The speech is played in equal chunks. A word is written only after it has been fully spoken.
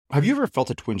Have you ever felt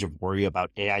a twinge of worry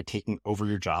about AI taking over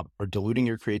your job or diluting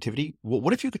your creativity? Well,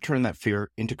 what if you could turn that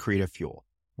fear into creative fuel?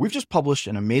 We've just published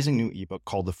an amazing new ebook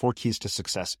called The 4 Keys to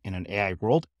Success in an AI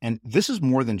World, and this is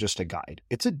more than just a guide.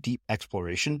 It's a deep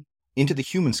exploration into the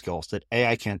human skills that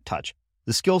AI can't touch,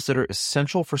 the skills that are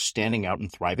essential for standing out and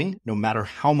thriving, no matter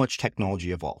how much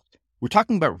technology evolves. We're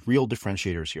talking about real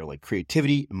differentiators here, like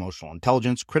creativity, emotional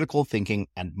intelligence, critical thinking,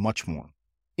 and much more.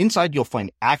 Inside, you'll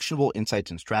find actionable insights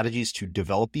and strategies to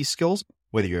develop these skills,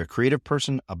 whether you're a creative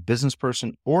person, a business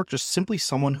person, or just simply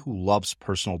someone who loves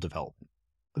personal development.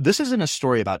 This isn't a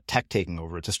story about tech taking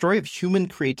over. It's a story of human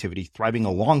creativity thriving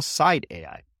alongside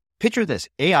AI. Picture this,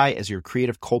 AI as your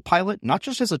creative co-pilot, not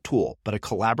just as a tool, but a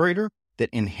collaborator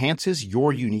that enhances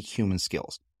your unique human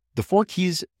skills. The 4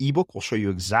 Keys ebook will show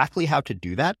you exactly how to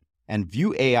do that and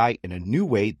view AI in a new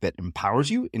way that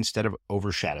empowers you instead of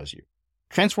overshadows you.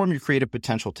 Transform your creative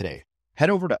potential today. Head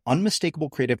over to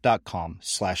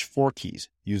unmistakablecreative.com/4keys.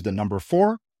 Use the number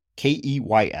 4,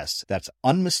 KEYS. That's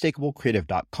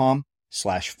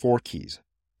unmistakablecreative.com/4keys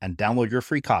and download your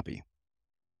free copy.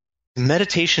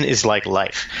 Meditation is like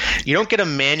life. You don't get a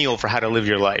manual for how to live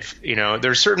your life.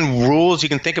 There's certain rules you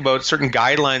can think about, certain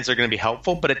guidelines are going to be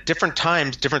helpful, but at different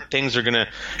times, different things are going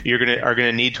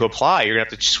to need to apply. You're going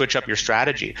to have to switch up your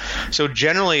strategy. So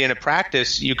generally in a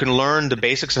practice, you can learn the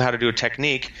basics of how to do a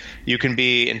technique. You can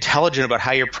be intelligent about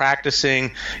how you're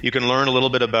practicing. You can learn a little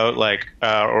bit about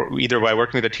or either by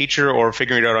working with a teacher or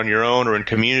figuring it out on your own or in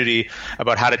community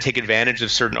about how to take advantage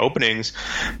of certain openings.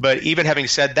 But even having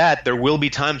said that, there will be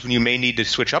times when you may need to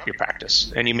switch up your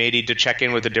practice and you may need to check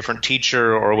in with a different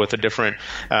teacher or with a different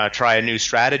try a new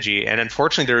strategy. And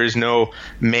unfortunately, there is no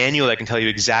manual that can tell you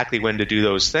exactly when to do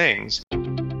those things.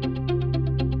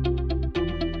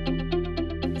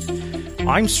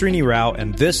 I'm Srini Rao,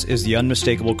 and this is the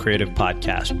Unmistakable Creative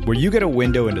Podcast, where you get a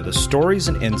window into the stories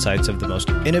and insights of the most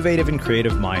innovative and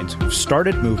creative minds who've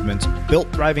started movements,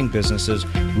 built thriving businesses,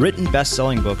 written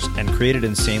best-selling books, and created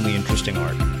insanely interesting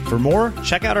art. For more,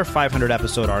 check out our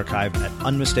 500-episode archive at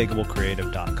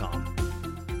unmistakablecreative.com.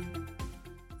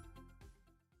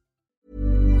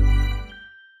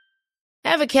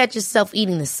 Ever catch yourself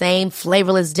eating the same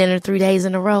flavorless dinner 3 days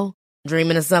in a row?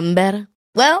 Dreaming of something better?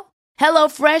 Well,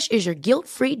 HelloFresh is your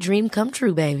guilt-free dream come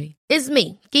true, baby. It's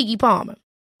me, Keke Palmer.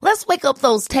 Let's wake up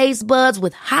those taste buds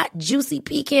with hot, juicy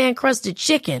pecan-crusted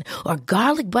chicken or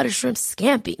garlic butter shrimp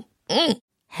scampi.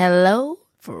 Hello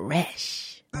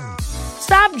Fresh.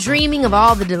 Stop dreaming of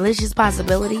all the delicious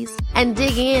possibilities and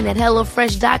dig in at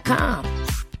HelloFresh.com.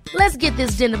 Let's get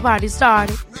this dinner party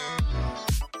started.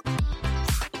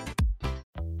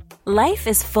 Life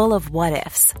is full of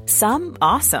what-ifs. Some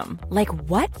awesome, like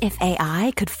what if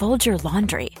AI could fold your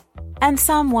laundry? And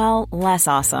some, well, less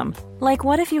awesome, like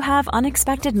what if you have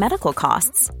unexpected medical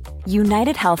costs?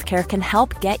 United Healthcare can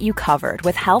help get you covered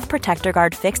with Health Protector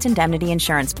Guard fixed indemnity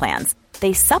insurance plans.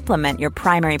 They supplement your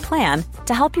primary plan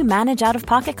to help you manage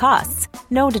out-of-pocket costs.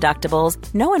 No deductibles,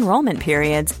 no enrollment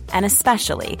periods, and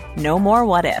especially no more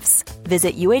what-ifs.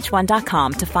 Visit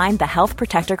uh1.com to find the Health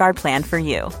Protector Guard plan for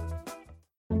you.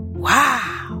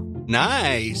 Wow.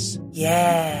 Nice.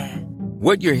 Yeah.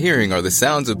 What you're hearing are the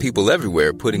sounds of people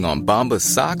everywhere putting on Bombas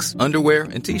socks, underwear,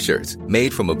 and T-shirts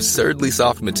made from absurdly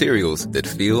soft materials that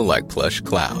feel like plush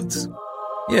clouds.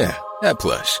 Yeah, that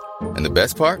plush. And the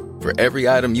best part? For every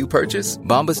item you purchase,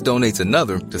 Bombas donates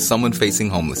another to someone facing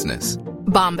homelessness.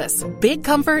 Bombas. Big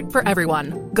comfort for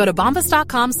everyone. Go to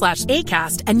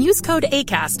bombas.com/ACAST and use code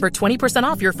ACAST for 20%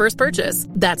 off your first purchase.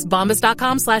 That's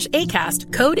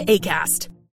bombas.com/ACAST. Code ACAST.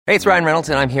 Hey, it's Ryan Reynolds,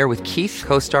 and I'm here with Keith,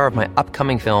 co-star of my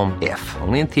upcoming film, If,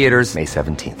 only in theaters May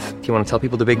 17th. Do you want to tell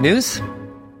people the big news?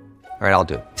 All right, I'll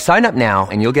do it. Sign up now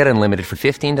and you'll get unlimited for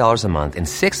 $15 a month and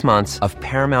 6 months of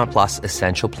Paramount Plus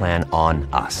Essential Plan on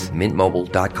us.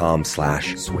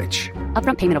 MintMobile.com/switch.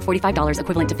 Upfront payment of $45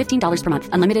 equivalent to $15 per month.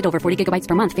 Unlimited over 40 gigabytes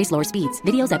per month. Face lower speeds.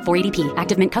 Videos at 480p.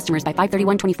 Active Mint customers by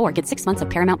 531.24 get 6 months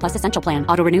of Paramount Plus Essential Plan.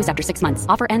 Auto renews after 6 months.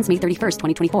 Offer ends May 31st,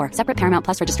 2024. Separate Paramount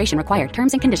Plus registration required.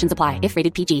 Terms and conditions apply if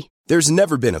rated PG. There's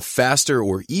never been a faster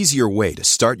or easier way to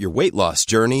start your weight loss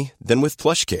journey than with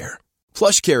PlushCare.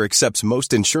 PlushCare accepts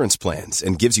most insurance plans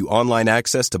and gives you online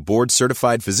access to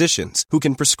board-certified physicians who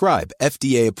can prescribe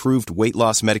FDA-approved weight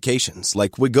loss medications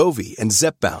like Wegovy and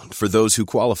Zepbound for those who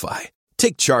qualify.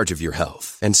 Take charge of your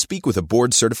health and speak with a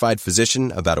board-certified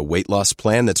physician about a weight loss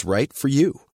plan that's right for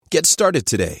you. Get started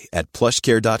today at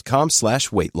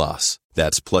plushcare.com/weight loss.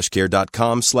 That's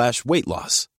plushcare.com/weight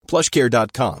loss.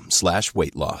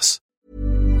 plushcare.com/weight loss.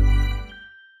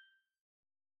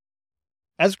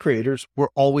 As creators, we're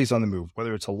always on the move.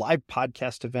 Whether it's a live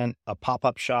podcast event, a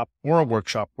pop-up shop, or a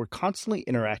workshop, we're constantly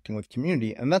interacting with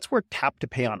community, and that's where Tap to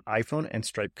Pay on iPhone and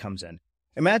Stripe comes in.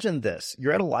 Imagine this.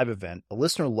 You're at a live event, a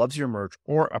listener loves your merch,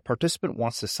 or a participant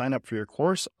wants to sign up for your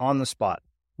course on the spot.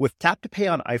 With Tap to Pay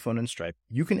on iPhone and Stripe,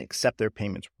 you can accept their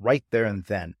payments right there and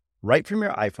then, right from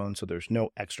your iPhone, so there's no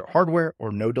extra hardware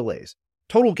or no delays.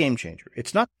 Total game changer.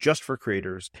 It's not just for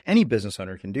creators. Any business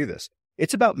owner can do this.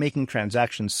 It's about making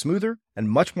transactions smoother and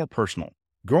much more personal,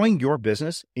 growing your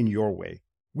business in your way.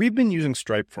 We've been using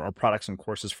Stripe for our products and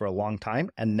courses for a long time,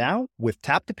 and now with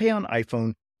Tap to Pay on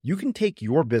iPhone, you can take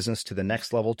your business to the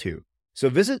next level too. So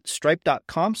visit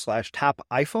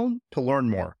stripe.com/tapiphone to learn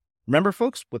more. Remember,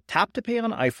 folks, with Tap to Pay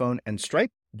on iPhone and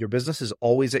Stripe, your business is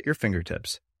always at your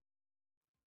fingertips.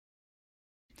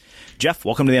 Jeff,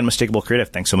 welcome to the Unmistakable Creative.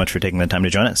 Thanks so much for taking the time to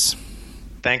join us.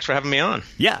 Thanks for having me on.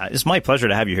 Yeah, it's my pleasure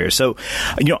to have you here. So,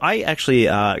 I actually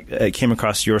came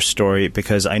across your story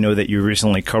because I know that you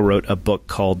recently co-wrote a book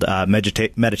called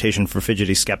Meditation for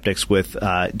Fidgety Skeptics with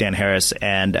Dan Harris.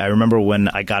 And I remember when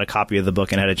I got a copy of the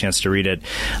book and had a chance to read it,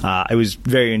 I was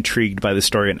very intrigued by the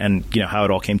story and how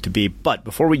it all came to be. But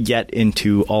before we get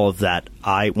into all of that,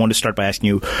 I want to start by asking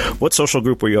you, what social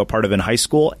group were you a part of in high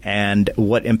school, and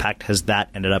what impact has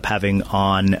that ended up having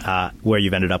on where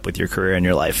you've ended up with your career and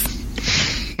your life?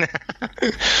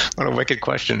 What a wicked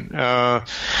question. Well,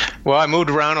 I moved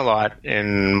around a lot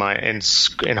in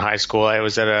high school. I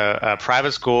was at a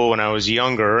private school when I was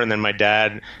younger, and then my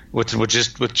dad with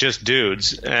just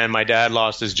dudes, and my dad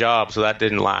lost his job, so that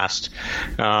didn't last.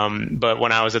 But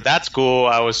when I was at that school,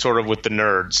 I was sort of with the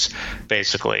nerds,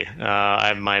 basically.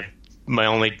 My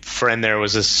only friend there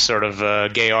was this sort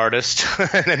of gay artist,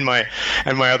 and my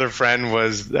other friend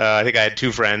was I think I had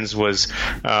two friends, was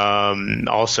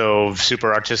also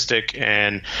super artistic,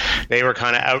 and they were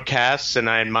kind of outcasts.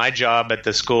 And my job at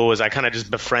the school was I kind of just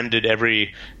befriended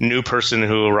every new person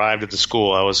who arrived at the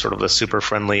school. I was sort of a super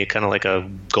friendly, kind of like a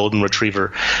golden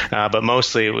retriever, but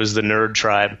mostly it was the nerd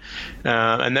tribe.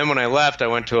 And then when I left, I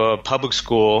went to a public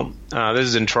school. This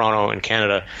is in Toronto in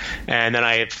Canada, and then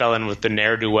I fell in with the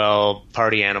ne'er-do-well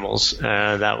party animals.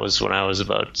 That was when I was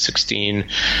about 16,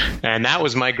 and that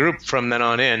was my group from then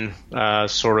on in,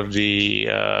 sort of the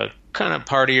kind of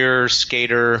partier,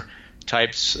 skater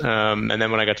types. And then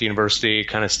when I got to university,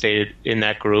 kind of stayed in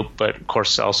that group, but of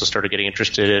course I also started getting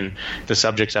interested in the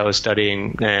subjects I was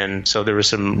studying, and so there was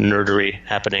some nerdery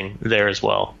happening there as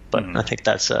well. But I think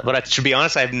that's but to be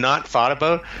honest, I have not thought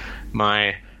about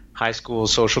my high school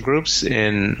social groups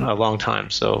in a long time,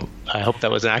 so I hope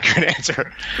that was an accurate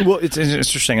answer. Well, it's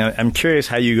interesting. I'm curious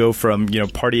how you go from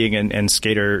partying and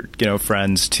skater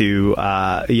friends to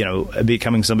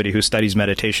becoming somebody who studies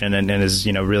meditation and is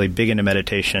really big into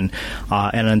meditation,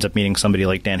 and ends up meeting somebody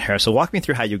like Dan Harris. So walk me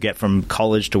through how you get from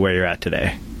college to where you're at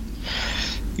today.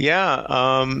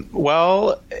 Yeah.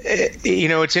 Well,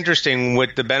 it's interesting.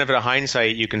 With the benefit of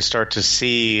hindsight, you can start to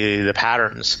see the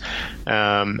patterns.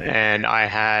 And I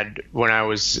had, when I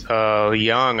was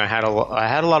young, I had a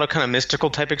lot of kind of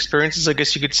mystical type experiences, I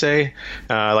guess you could say.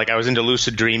 Like I was into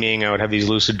lucid dreaming. I would have these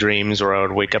lucid dreams where I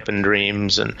would wake up in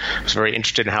dreams, and I was very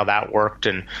interested in how that worked.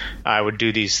 And I would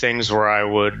do these things where I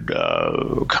would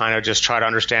kind of just try to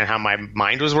understand how my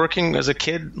mind was working as a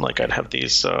kid. Like I'd have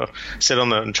these sit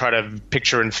on and try to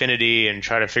picture infinity and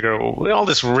try to figure out all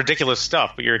this ridiculous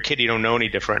stuff, but you're a kid, you don't know any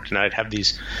different. And I'd have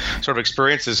these sort of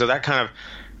experiences, so that kind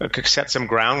of set some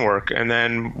groundwork. And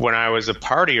then when I was a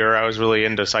partier, I was really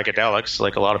into psychedelics,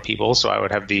 like a lot of people. So I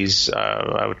would have these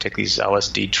I would take these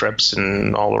LSD trips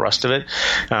and all the rest of it,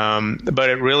 but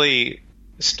it really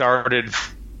started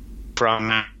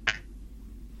from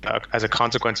as a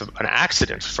consequence of an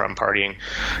accident from partying.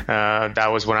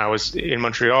 That was when I was in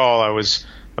Montreal. I was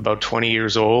about 20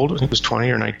 years old. I think it was 20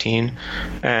 or 19.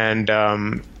 And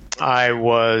I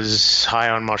was high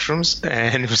on mushrooms,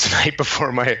 and it was the night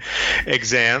before my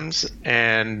exams.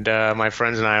 And my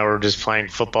friends and I were just playing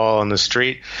football on the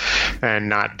street and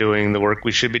not doing the work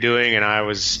we should be doing. And I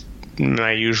was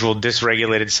my usual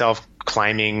dysregulated self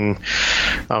I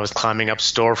was climbing up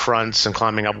storefronts and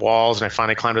climbing up walls, and I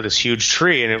finally climbed to this huge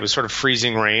tree, and it was sort of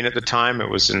freezing rain at the time. It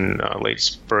was in early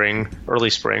spring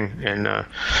in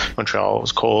Montreal. It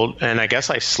was cold, and I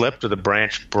guess I slipped, or the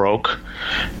branch broke,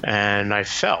 and I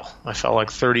fell. I fell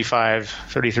like 35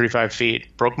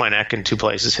 feet, broke my neck in two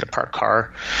places, hit a parked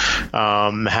car,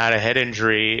 had a head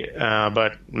injury,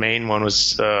 but main one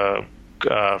was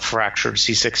fractured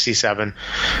C6, C7.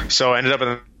 So I ended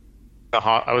up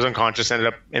I was unconscious, ended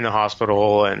up in the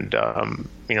hospital, and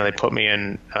they put me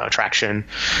in traction,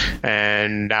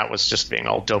 and that was just being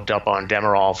all doped up on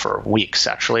Demerol for weeks,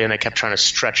 actually. And they kept trying to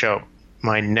stretch out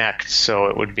my neck so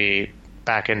it would be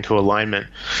back into alignment.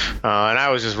 And I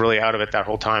was just really out of it that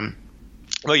whole time.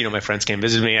 Well, my friends came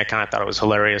visit me. I kind of thought it was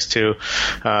hilarious too.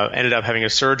 Ended up having a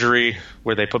surgery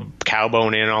where they put cow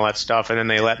bone in and all that stuff, and then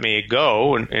they let me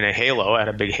go in a halo. I had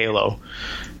a big halo,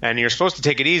 and you're supposed to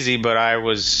take it easy, but I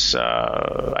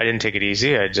didn't take it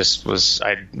easy. I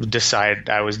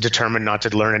was determined not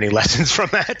to learn any lessons from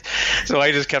that, so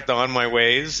I just kept on my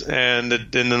ways, and it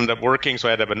didn't end up working. So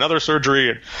I had to have another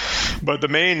surgery. But the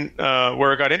main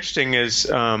where it got interesting is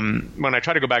when I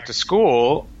tried to go back to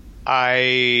school.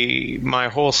 My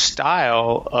whole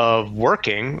style of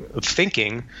working, of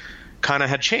thinking, kind of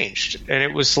had changed, and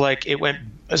it was like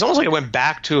it's almost like it went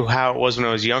back to how it was when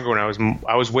I was younger. When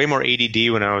I was way more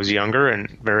ADD when I was younger and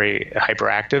very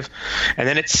hyperactive, and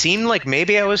then it seemed like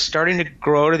maybe I was starting to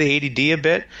grow out of the ADD a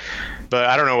bit, but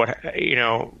I don't know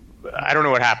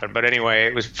what happened. But anyway,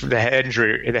 it was the head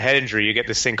injury. The head injury, you get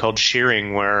this thing called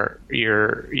shearing, where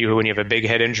when you have a big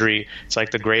head injury, it's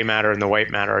like the gray matter and the white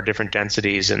matter are different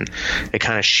densities, and they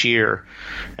kind of shear,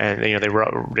 and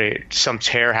some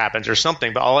tear happens or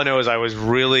something. But all I know is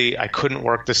I couldn't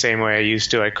work the same way I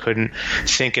used to. I couldn't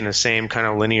think in the same kind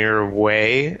of linear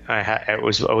way. I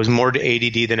was more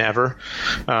ADD than ever.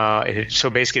 So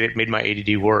basically, it made my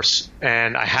ADD worse,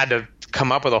 and I had to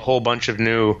come up with a whole bunch of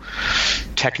new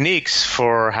techniques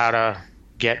for how to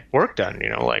get work done,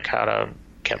 like how to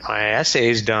get my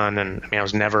essays done. And I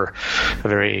was never a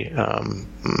very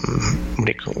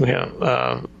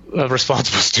a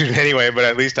responsible student anyway, but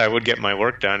at least I would get my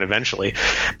work done eventually.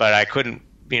 But I couldn't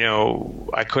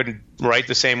write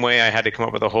the same way. I had to come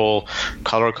up with a whole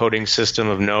color coding system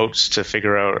of notes to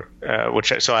figure out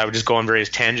so I would just go on various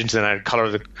tangents, and I'd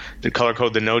color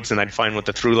code the notes, and I'd find what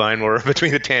the through line were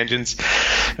between the tangents,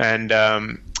 and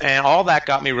all that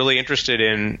got me really interested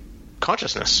in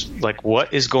consciousness. Like,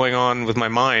 what is going on with my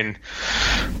mind?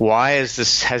 Why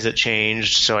has it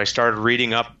changed? So I started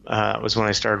reading up. Was when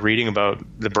I started reading about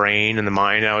the brain and the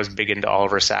mind. I was big into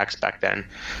Oliver Sacks back then.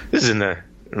 This is in the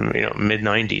mid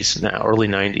 90s now, early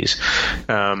 90s.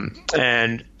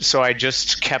 And so I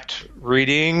just kept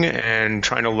reading and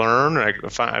trying to learn. I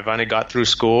finally got through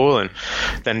school, and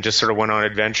then just sort of went on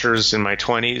adventures in my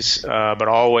 20s, but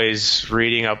always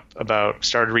reading up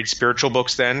started to read spiritual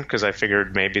books then, because I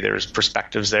figured maybe there's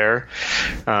perspectives there.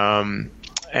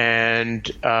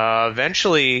 And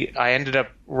eventually I ended up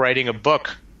writing a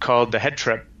book called The Head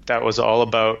Trip that was all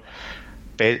about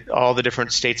all the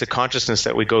different states of consciousness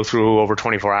that we go through over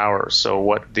 24 hours. So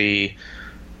what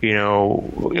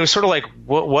sort of like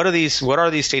what are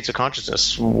these states of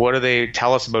consciousness? What do they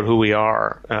tell us about who we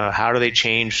are? How do they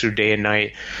change through day and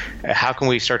night? How can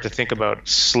we start to think about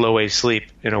slow wave sleep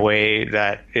in a way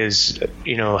that is,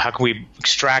 how can we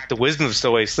extract the wisdom of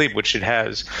slow wave sleep, which it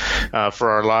has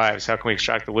for our lives? How can we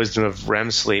extract the wisdom of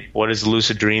REM sleep? What is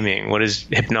lucid dreaming? What is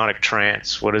hypnotic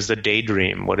trance? What is the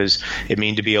daydream? What does it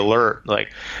mean to be alert?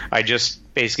 Like, I just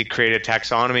basically created a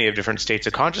taxonomy of different states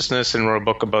of consciousness and wrote a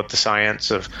book about the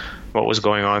science of what was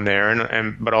going on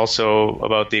there, but also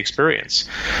about the experience.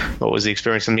 What was the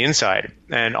experience on the inside?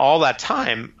 And all that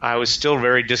time, I was still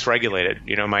very dysregulated.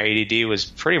 My ADD was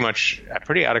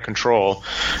pretty out of control.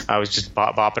 I was just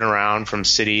bopping around from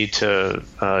city to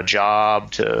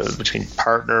job to between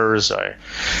partners.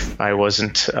 I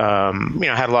wasn't, I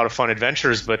had a lot of fun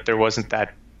adventures, but there wasn't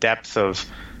that depth of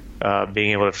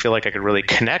being able to feel like I could really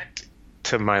connect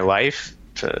to my life,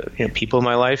 to people in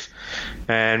my life.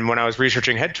 And when I was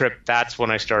researching Head Trip, that's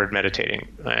when I started meditating.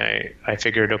 I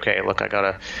figured, okay, look, I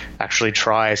gotta actually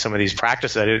try some of these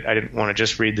practices. I didn't want to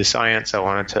just read the science. I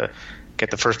wanted to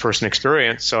get the first person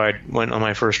experience. So I went on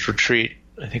my first retreat.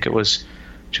 I think it was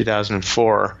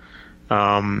 2004.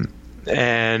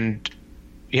 And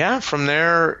yeah, from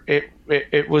there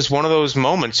it was one of those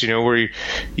moments, where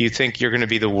you think you're going to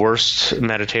be the worst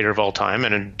meditator of all time,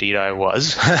 and indeed I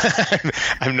was.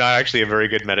 I'm not actually a very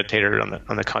good meditator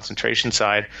on the concentration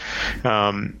side,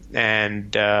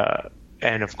 and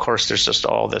of course there's just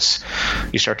all this.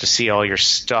 You start to see all your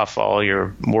stuff, all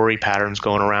your worry patterns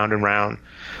going around and around.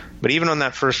 But even on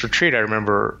that first retreat, I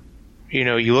remember,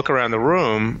 you look around the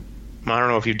room. I don't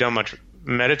know if you've done much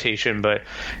meditation, but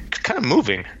it's kind of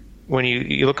moving when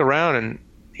you look around and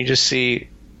you just see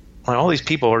all these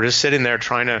people are just sitting there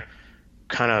trying to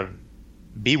kind of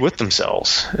be with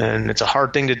themselves, and it's a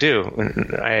hard thing to do.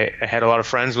 And I had a lot of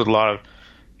friends with a lot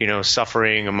of,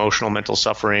 suffering, emotional, mental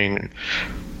suffering,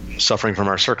 and suffering from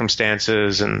our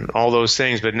circumstances and all those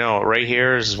things. But no, right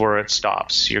here is where it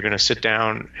stops. You're going to sit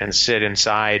down and sit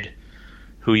inside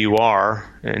who you are,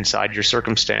 inside your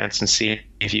circumstance, and see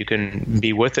if you can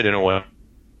be with it in a way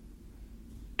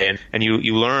And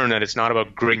you learn that it's not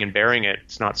about gritting and bearing it.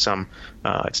 It's not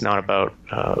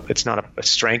a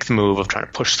strength move of trying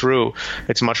to push through.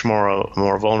 It's much more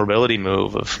a vulnerability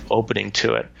move of opening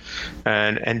to it.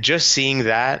 And just seeing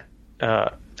that,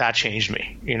 that changed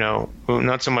me,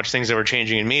 not so much things that were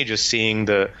changing in me, just seeing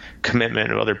the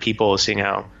commitment of other people, seeing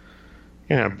how,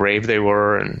 brave they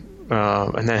were, and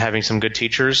then having some good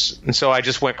teachers. And so I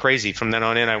just went crazy from then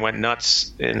on in. I went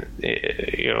nuts, and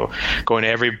going to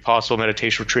every possible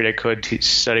meditation retreat I could,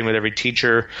 studying with every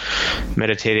teacher,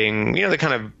 meditating, the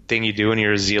kind of thing you do when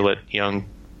you're a zealot young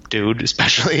dude,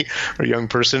 especially, or a young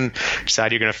person.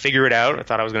 Decide you're going to figure it out. I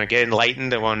thought I was going to get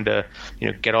enlightened. I wanted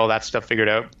to, get all that stuff figured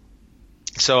out.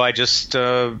 So I just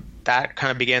that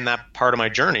kind of began that part of my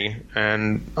journey,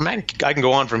 and I can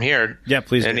go on from here. Yeah,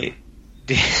 please. Right.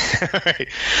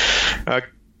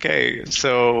 Okay.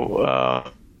 So,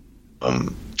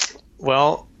 and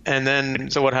then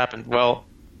what happened? Well,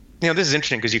 this is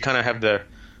interesting because you kind of have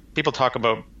people talk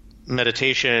about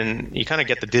meditation. You kind of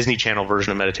get the Disney Channel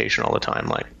version of meditation all the time.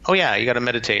 Like, oh yeah, you got to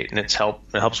meditate, and it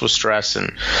helps with stress,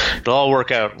 and it'll all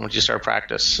work out once you start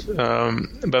practice.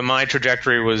 But my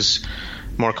trajectory was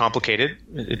more complicated.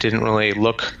 It didn't really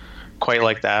look quite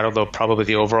like that, although probably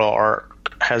the overall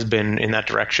arc has been in that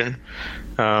direction.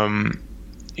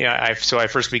 So I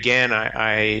first began.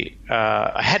 I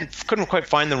couldn't quite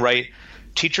find the right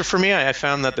teacher for me. I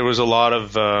found that there was a lot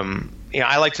of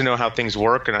I like to know how things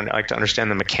work, and I like to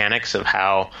understand the mechanics of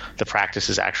how the practice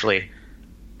is actually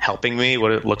helping me,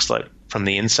 what it looks like from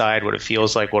the inside, what it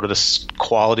feels like, what are the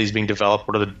qualities being developed,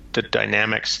 what are the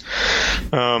dynamics.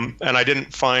 And I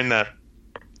didn't find that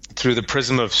through the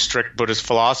prism of strict Buddhist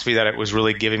philosophy that it was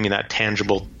really giving me that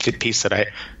tangible piece that I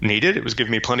needed. It was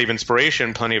giving me plenty of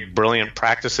inspiration, plenty of brilliant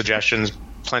practice suggestions,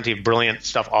 plenty of brilliant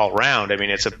stuff all around. I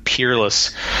mean, it's a peerless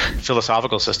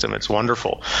philosophical system. It's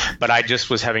wonderful. But I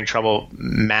just was having trouble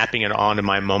mapping it onto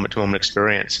my moment-to-moment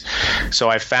experience. So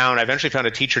I eventually found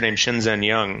a teacher named Shinzen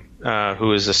Young,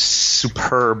 who is a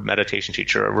superb meditation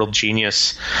teacher, a real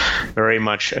genius, very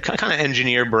much a kind of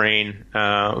engineer brain,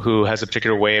 who has a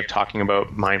particular way of talking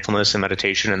about mindfulness and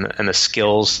meditation and the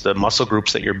skills, the muscle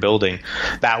groups that you're building.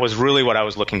 That was really what I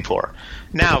was looking for.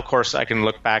 Now, of course, I can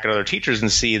look back at other teachers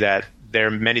and see that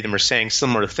many of them are saying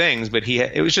similar things, but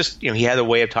it was just, he had a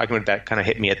way of talking about that kind of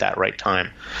hit me at that right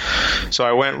time. So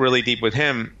I went really deep with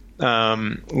him,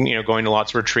 going to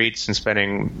lots of retreats and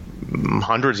spending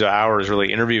hundreds of hours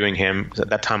really interviewing him. At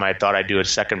that time, I thought I'd do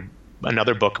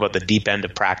another book about the deep end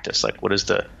of practice. Like, what is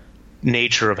the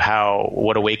nature of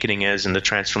what awakening is and the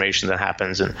transformation that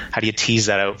happens, and how do you tease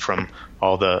that out from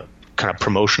all the kind of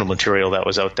promotional material that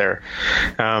was out there.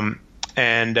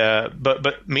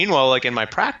 But meanwhile, like in my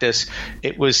practice,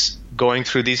 it was going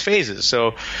through these phases.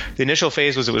 So the initial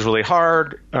phase was, it was really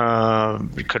hard.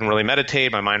 We couldn't really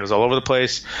meditate. My mind was all over the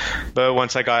place. But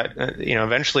once I got,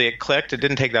 eventually it clicked. It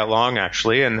didn't take that long,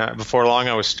 actually. And before long,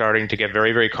 I was starting to get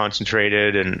very, very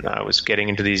concentrated, and I was getting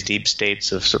into these deep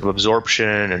states of sort of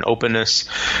absorption and openness.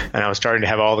 And I was starting to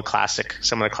have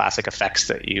some of the classic effects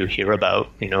that you hear about,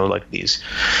 like these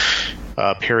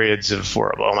periods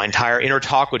where my entire inner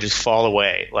talk would just fall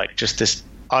away, like just this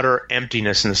utter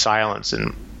emptiness and silence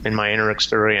in my inner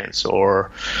experience, or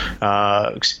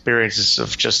experiences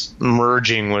of just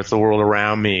merging with the world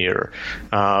around me, or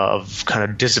of kind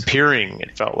of disappearing,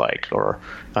 it felt like, or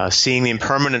seeing the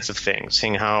impermanence of things,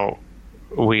 seeing how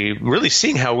we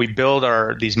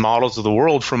build these models of the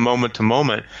world from moment to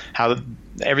moment, how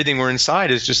everything we're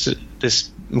inside is just this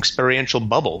experiential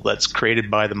bubble that's created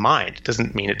by the mind. It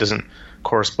doesn't mean it doesn't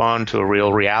correspond to a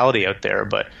real reality out there,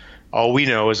 but all we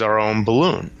know is our own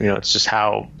balloon. It's just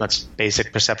that's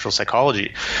basic perceptual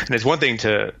psychology. And it's one thing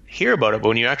to hear about it, but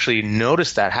when you actually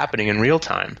notice that happening in real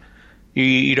time,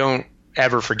 you don't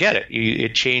ever forget it.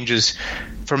 It changes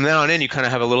from then on in. You kind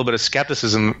of have a little bit of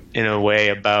skepticism in a way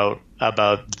about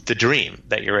the dream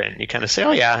that you're in. You kind of say,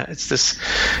 "Oh yeah, it's this."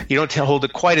 You don't hold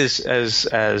it quite as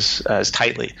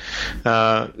tightly.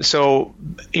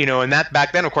 And that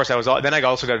back then, of course, I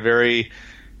also got very.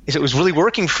 It was really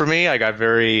working for me. I got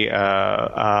very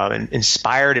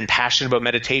inspired and passionate about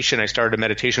meditation. I started a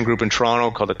meditation group in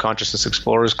Toronto called the Consciousness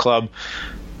Explorers Club.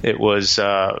 It was,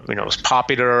 it was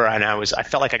popular, and I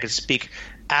felt like I could speak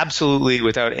absolutely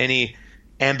without any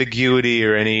ambiguity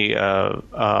or any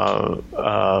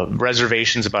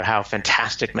reservations about how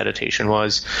fantastic meditation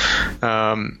was.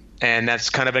 And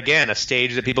that's kind of, again, a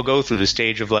stage that people go through, the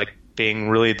stage of like being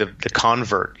really the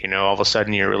convert. All of a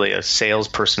sudden you're really a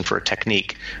salesperson for a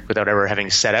technique without ever having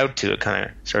set out to. It kind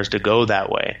of starts to go that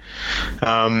way.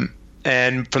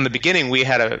 And from the beginning,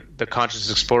 the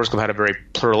Consciousness Explorers Club had a very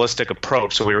pluralistic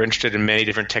approach. So we were interested in many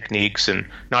different techniques, and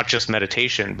not just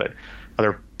meditation, but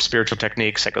other spiritual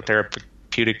techniques,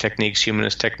 psychotherapeutic techniques,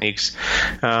 humanist techniques.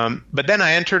 But then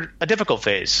I entered a difficult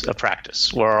phase of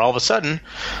practice where all of a sudden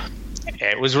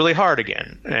it was really hard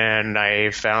again. And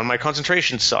I found my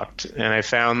concentration sucked. And I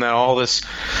found that all this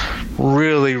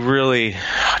really, really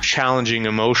challenging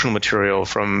emotional material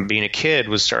from being a kid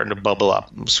was starting to bubble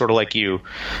up, sort of like you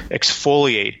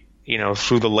exfoliate,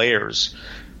 through the layers.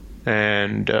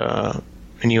 And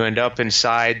you end up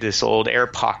inside this old air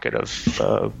pocket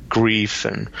of grief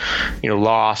and,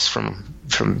 loss from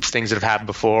things that have happened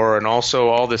before, and also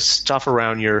all this stuff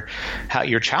around your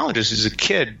challenges as a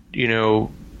kid.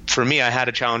 For me, I had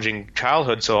a challenging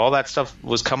childhood, so all that stuff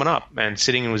was coming up, and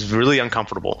sitting was really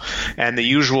uncomfortable. And the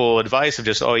usual advice of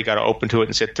just, you got to open to it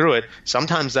and sit through it,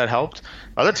 sometimes that helped.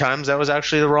 Other times that was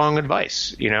actually the wrong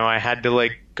advice. I had to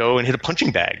go and hit a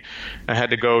punching bag. I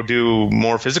had to go do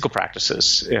more physical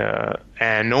practices,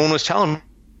 and no one was telling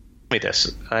me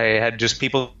this. I had just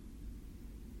people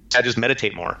I just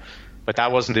meditate more, but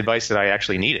that wasn't the advice that I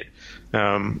actually needed.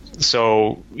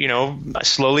 So I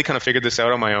slowly kind of figured this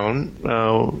out on my own,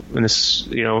 and this,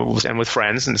 and with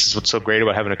friends. And this is what's so great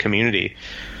about having a community.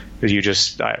 Is you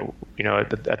just, at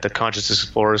the Consciousness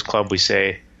Explorers Club, we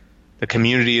say the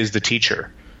community is the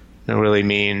teacher. It really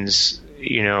means,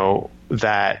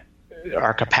 that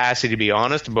our capacity to be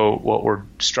honest about what we're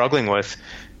struggling with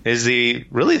is the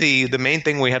main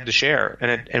thing we have to share,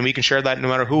 and we can share that no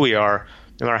matter who we are,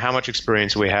 no matter how much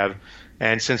experience we have.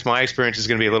 And since my experience is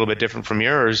going to be a little bit different from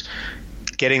yours,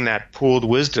 getting that pooled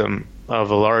wisdom of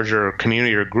a larger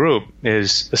community or group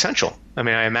is essential. I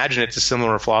mean, I imagine it's a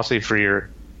similar philosophy for your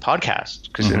podcast,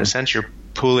 because in a sense you're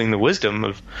pooling the wisdom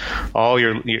of all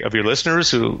your listeners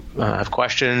who have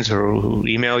questions or who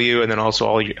email you, and then also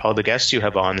all the guests you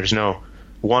have on. There's no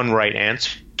one right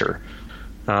answer.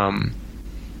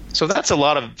 So that's a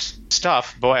lot of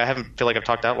stuff. Boy, I haven't feel like I've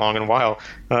talked that long in a while.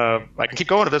 I can keep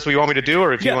going if that's what you want me to do,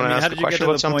 or if you want to ask a question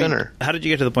about something. How did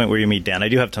you get to the point where you meet Dan? I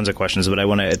do have tons of questions, but I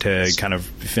wanted to kind of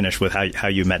finish with how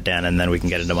you met Dan, and then we can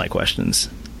get into my questions.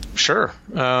 Sure.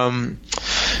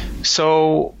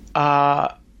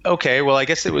 Okay, well, I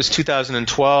guess it was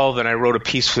 2012, and I wrote a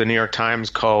piece for the New York Times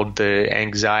called "The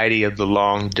Anxiety of the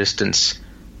Long Distance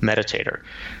Meditator."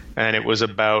 And it was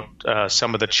about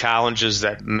some of the challenges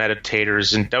that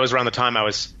meditators, and that was around the time I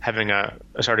was I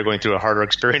started going through a harder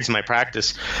experience in my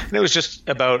practice. And it was just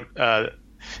about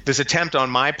this attempt on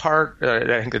my part,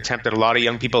 I think the attempt that a lot of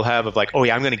young people have of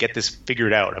I'm going to get this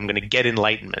figured out. I'm going to get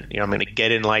enlightenment. I'm going to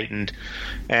get enlightened.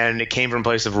 And it came from a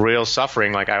place of real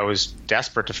suffering. I was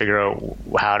desperate to figure out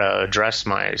how to address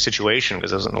my situation,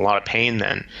 because I was in a lot of pain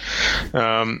then.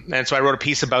 And so I wrote a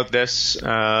piece about this,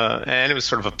 and it was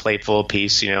sort of a playful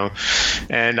piece,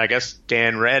 and I guess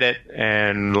Dan read it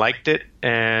and liked it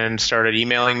and started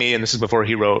emailing me. And this is before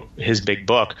he wrote his big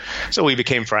book. So we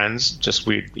became friends.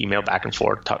 We'd email back and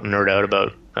forth, nerd out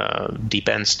about deep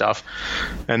end stuff.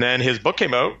 And then his book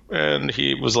came out, and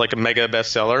he was like a mega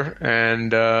bestseller,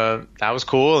 and that was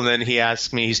cool. And then he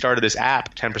asked me, he started this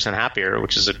app, 10% Happier,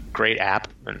 which is a great app,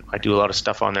 and I do a lot of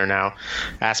stuff on there now.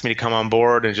 Asked me to come on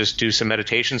board and just do some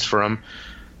meditations for him.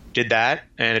 Did that,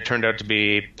 and it turned out to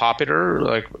be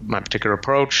popular, my particular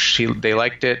approach. They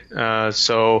liked it. And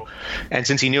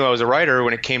since he knew I was a writer,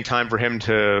 when it came time for him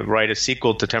to write a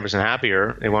sequel to 10%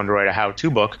 Happier, they wanted to write a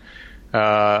how-to book.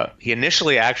 He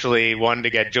initially actually wanted to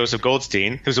get Joseph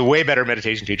Goldstein, who's a way better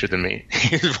meditation teacher than me.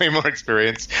 He's way more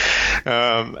experienced.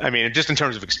 Just in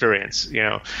terms of experience,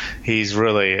 he's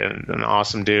really an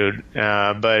awesome dude.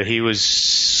 But he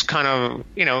was kind of,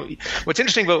 what's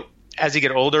interesting about as you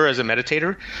get older as a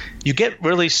meditator, you get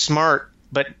really smart,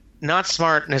 but not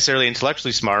smart necessarily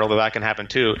intellectually smart, although that can happen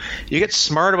too. You get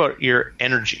smart about your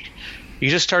energy. You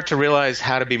just start to realize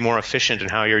how to be more efficient in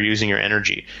how you're using your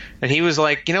energy. And he was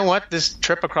like, you know what, this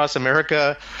trip across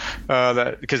America,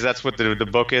 because that's what the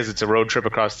book is. It's a road trip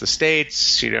across the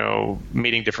states,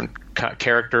 meeting different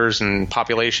characters and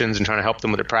populations and trying to help them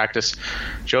with their practice.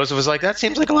 Joseph was like, that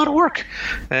seems like a lot of work.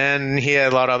 And he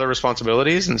had a lot of other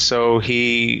responsibilities. And so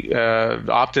he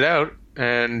opted out.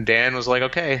 And Dan was like,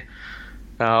 okay,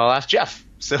 I'll ask Jeff.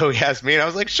 So he asked me, and I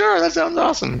was like, sure, that sounds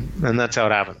awesome. And that's how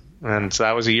it happened. And so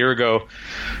that was a year ago.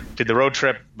 Did the road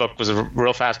trip. Book was a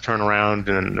real fast turnaround,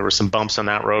 and there were some bumps on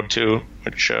that road too,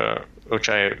 which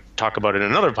I talk about in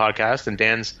another podcast, in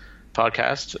Dan's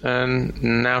podcast.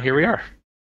 And now here we are.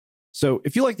 So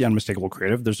if you like The Unmistakable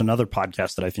Creative, there's another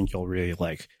podcast that I think you'll really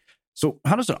like. So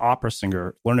how does an opera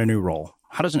singer learn a new role?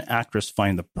 How does an actress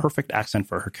find the perfect accent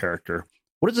for her character?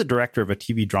 What does the director of a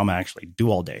TV drama actually do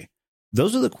all day?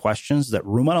 Those are the questions that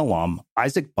Ruman alum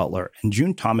Isaac Butler and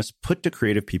June Thomas put to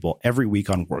creative people every week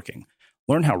on Working.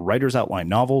 Learn how writers outline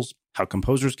novels, how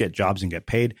composers get jobs and get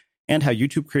paid, and how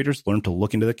YouTube creators learn to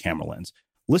look into the camera lens.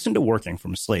 Listen to Working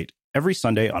from Slate every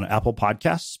Sunday on Apple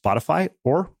Podcasts, Spotify,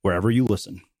 or wherever you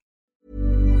listen.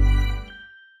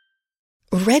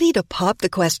 Ready to pop the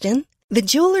question? The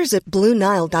jewelers at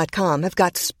BlueNile.com have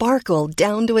got sparkle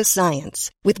down to a science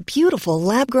with beautiful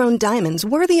lab-grown diamonds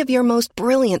worthy of your most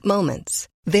brilliant moments.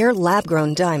 Their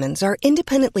lab-grown diamonds are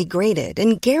independently graded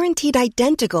and guaranteed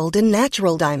identical to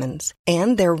natural diamonds,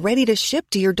 and they're ready to ship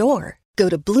to your door. Go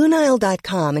to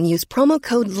BlueNile.com and use promo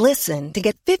code LISTEN to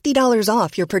get $50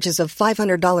 off your purchase of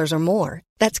 $500 or more.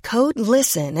 That's code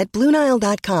LISTEN at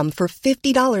BlueNile.com for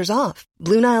 $50 off.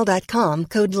 BlueNile.com,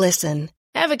 code LISTEN.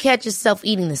 Ever catch yourself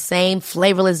eating the same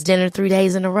flavorless dinner 3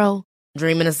 days in a row?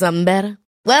 Dreaming of something better?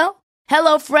 Well,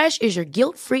 HelloFresh is your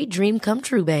guilt-free dream come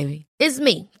true, baby. It's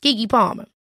me, Keke Palmer.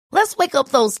 Let's wake up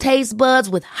those taste buds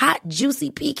with hot, juicy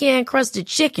pecan-crusted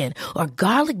chicken or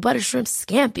garlic butter shrimp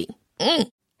scampi.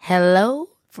 Hello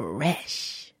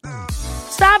Fresh.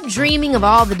 Stop dreaming of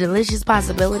all the delicious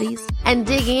possibilities and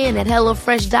dig in at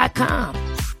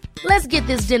HelloFresh.com. Let's get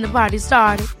this dinner party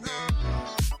started.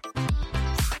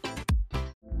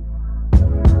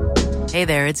 Hey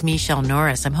there, it's Michelle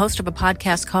Norris. I'm host of a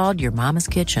podcast called Your Mama's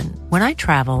Kitchen. When I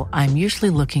travel, I'm usually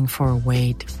looking for a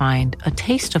way to find a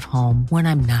taste of home when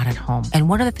I'm not at home. And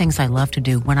one of the things I love to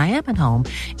do when I am at home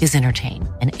is entertain.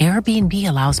 And Airbnb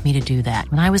allows me to do that.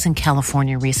 When I was in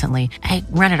California recently, I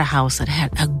rented a house that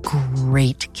had a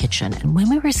great kitchen. And when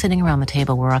we were sitting around the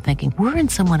table, we were all thinking, we're in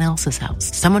someone else's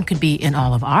house. Someone could be in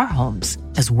all of our homes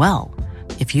as well.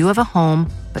 If you have a home,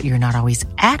 but you're not always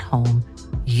at home,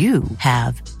 you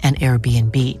have an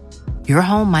Airbnb. Your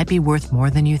home might be worth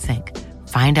more than you think.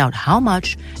 Find out how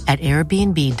much at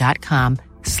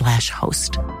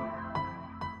airbnb.com/host.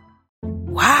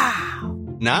 Wow.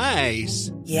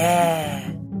 Nice.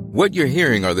 Yeah. What you're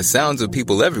hearing are the sounds of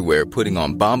people everywhere putting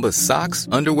on Bombas socks,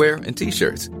 underwear, and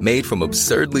T-shirts made from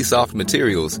absurdly soft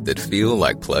materials that feel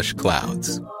like plush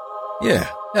clouds. Yeah,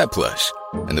 that plush.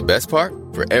 And the best part?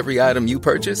 For every item you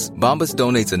purchase, Bombas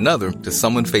donates another to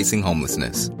someone facing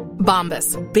homelessness.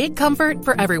 Bombas. Big comfort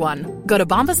for everyone. Go to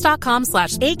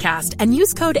bombas.com/ACAST and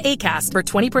use code ACAST for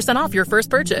 20% off your first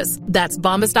purchase. That's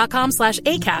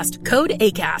bombas.com/ACAST. Code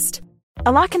ACAST.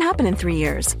 A lot can happen in 3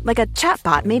 years, like a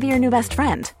chatbot may be your new best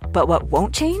friend. But what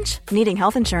won't change? Needing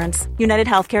health insurance. United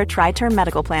Healthcare Tri-Term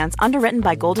Medical Plans, underwritten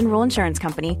by Golden Rule Insurance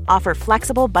Company, offer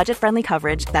flexible, budget-friendly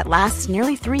coverage that lasts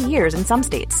nearly 3 years in some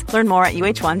states. Learn more at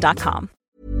uh1.com.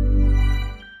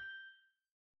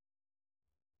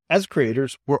 As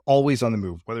creators, we're always on the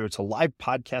move. Whether it's a live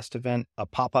podcast event, a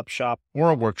pop-up shop,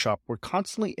 or a workshop, we're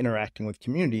constantly interacting with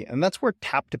community, and that's where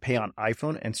Tap to Pay on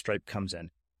iPhone and Stripe comes in.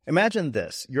 Imagine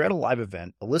this. You're at a live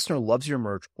event, a listener loves your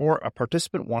merch, or a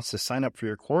participant wants to sign up for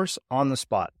your course on the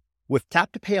spot. With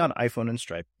Tap to Pay on iPhone and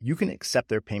Stripe, you can accept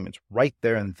their payments right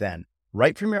there and then,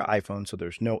 right from your iPhone, so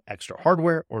there's no extra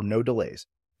hardware or no delays.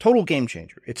 Total game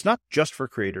changer. It's not just for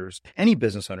creators. Any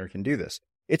business owner can do this.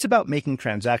 It's about making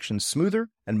transactions smoother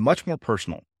and much more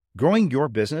personal, growing your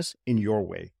business in your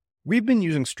way. We've been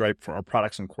using Stripe for our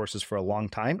products and courses for a long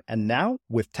time, and now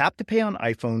with Tap to Pay on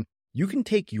iPhone, you can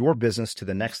take your business to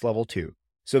the next level too.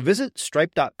 So visit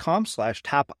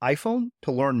stripe.com/tapiphone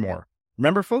to learn more.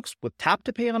 Remember, folks, with Tap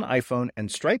to Pay on iPhone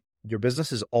and Stripe, your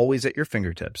business is always at your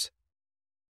fingertips.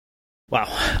 Wow.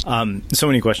 So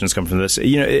many questions come from this.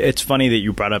 It's funny that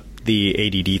you brought up the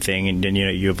ADD thing and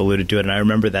you've alluded to it. And I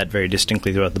remember that very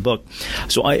distinctly throughout the book.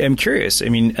 So I am curious. I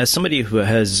mean, as somebody who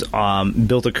has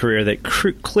built a career that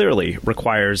clearly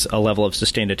requires a level of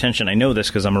sustained attention, I know this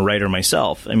because I'm a writer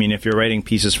myself. I mean, if you're writing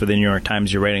pieces for the New York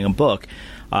Times, you're writing a book.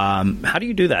 How do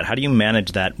you do that? How do you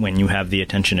manage that when you have the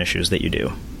attention issues that you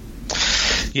do?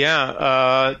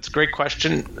 Yeah, it's a great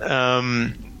question.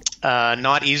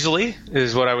 Not easily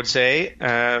is what I would say.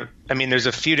 I mean, there's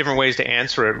a few different ways to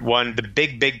answer it. One, the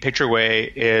big picture way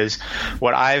is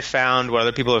what I've found, what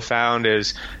other people have found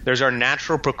is there's our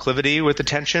natural proclivity with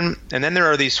attention. And then there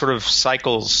are these sort of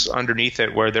cycles underneath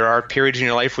it where there are periods in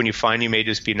your life when you find you may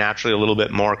just be naturally a little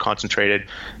bit more concentrated,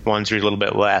 ones are a little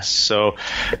bit less. So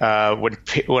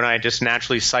when I just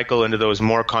naturally cycle into those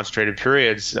more concentrated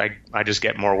periods, I just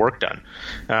get more work done.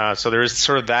 So there's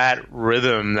sort of that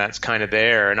rhythm that's kind of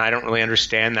there. And I don't really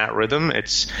understand that rhythm.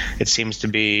 It seems to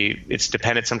be it's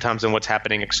dependent sometimes on what's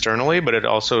happening externally, but it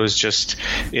also is just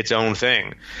its own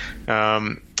thing.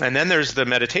 And then there's the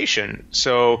meditation.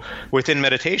 So within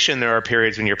meditation, there are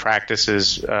periods when your practice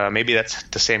is, maybe that's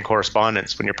the same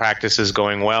correspondence, when your practice is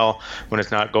going well, when it's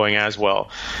not going as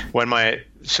well.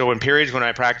 So in periods when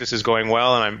my practice is going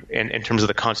well and I'm in terms of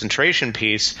the concentration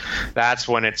piece, that's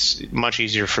when it's much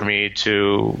easier for me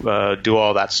to do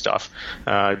all that stuff.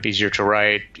 Easier to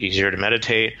write, easier to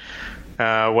meditate.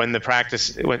 when the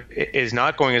practice is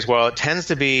not going as well, it tends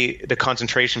to be the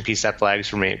concentration piece that flags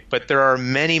for me. But there are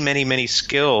many, many, many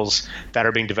skills that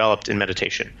are being developed in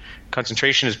meditation.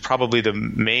 Concentration is probably the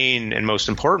main and most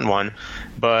important one,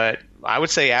 but I would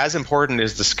say as important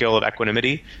is the skill of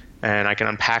equanimity, and I can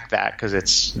unpack that because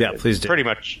it's pretty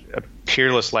much a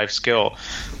peerless life skill.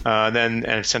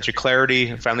 And sensory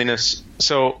clarity, friendliness.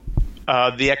 So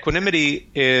the equanimity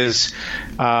is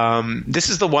this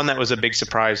is the one that was a big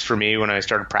surprise for me when I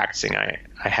started practicing. I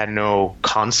had no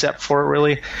concept for it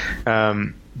really.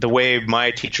 The way my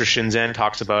teacher Shinzen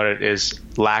talks about it is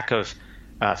lack of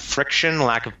friction,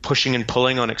 lack of pushing and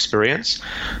pulling on experience.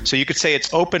 So you could say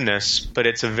it's openness, but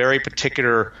it's a very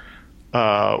particular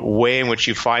way in which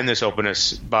you find this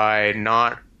openness by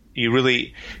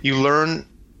you learn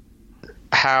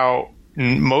how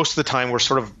most of the time we're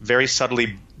sort of very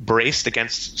subtly braced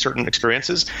against certain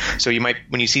experiences. So you might,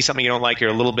 when you see something you don't like, you're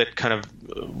a little bit kind of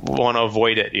want to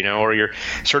avoid it, or you're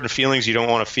certain feelings you don't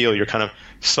want to feel, you're kind of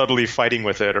subtly fighting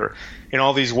with it, or in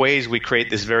all these ways we create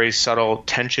this very subtle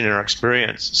tension in our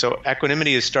experience. So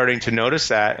equanimity is starting to notice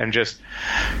that and just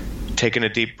taking a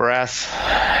deep breath,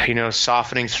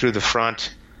 softening through the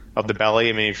front of the belly.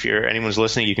 I mean, if anyone's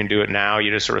listening, you can do it now.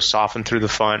 You just sort of soften through the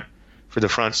front,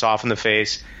 soften the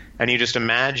face, and you just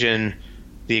imagine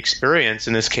the experience,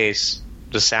 in this case,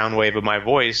 the sound wave of my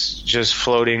voice, just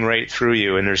floating right through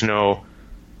you, and there's no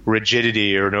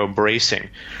rigidity or no bracing.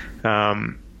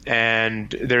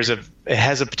 And it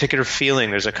has a particular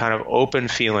feeling. There's a kind of open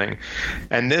feeling.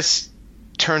 And this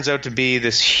turns out to be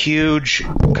this huge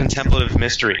contemplative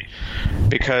mystery,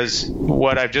 because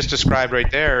what I've just described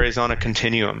right there is on a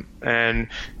continuum, and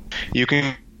you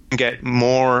can get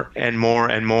more and more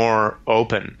and more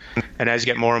open. And as you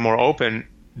get more and more open,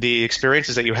 the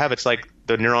experiences that you have, it's like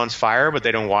the neurons fire, but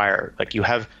they don't wire. Like you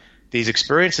have these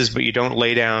experiences, but you don't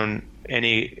lay down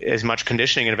as much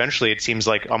conditioning, and eventually it seems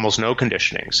like almost no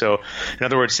conditioning. So in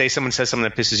other words, say someone says something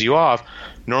that pisses you off,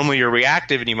 normally you're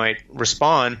reactive and you might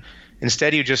respond.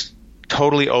 Instead, you just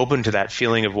totally open to that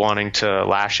feeling of wanting to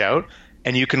lash out,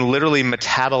 and you can literally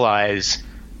metabolize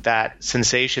that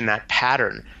sensation, that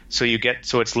pattern, so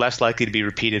it's less likely to be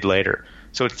repeated later.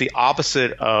 So it's the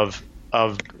opposite of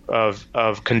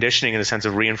conditioning in the sense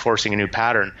of reinforcing a new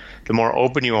pattern. The more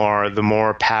open you are, the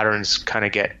more patterns kind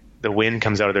of the wind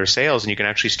comes out of their sails, and you can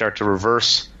actually start to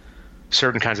reverse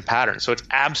certain kinds of patterns. So it's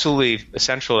absolutely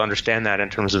essential to understand that in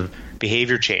terms of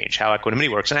behavior change, how equanimity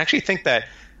works. And I actually think that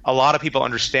a lot of people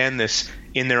understand this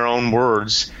in their own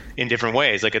words in different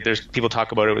ways. Like there's people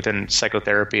talk about it within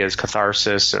psychotherapy as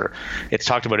catharsis, or it's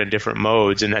talked about in different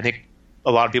modes. And I think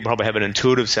a lot of people probably have an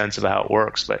intuitive sense of how it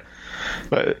works.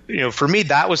 But for me,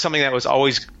 that was something that was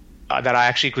always that I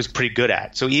actually was pretty good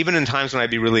at. So even in times when I'd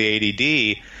be really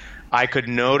ADD, I could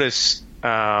notice,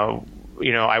 I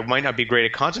might not be great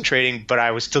at concentrating, but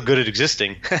I was still good at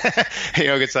existing.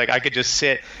 It's like I could just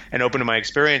sit and open to my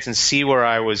experience and see where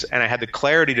I was, and I had the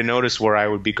clarity to notice where I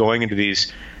would be going into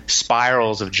these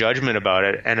spirals of judgment about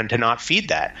it, and to not feed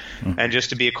that, and just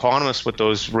to be equanimous with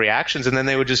those reactions, and then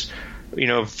they would just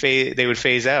they would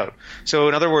phase out. So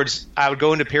in other words, I would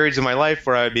go into periods of my life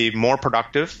where I would be more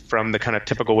productive from the kind of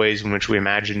typical ways in which we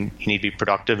imagine you need to be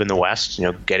productive in the West,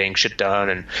 getting shit done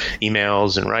and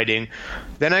emails and writing.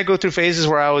 Then I go through phases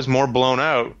where I was more blown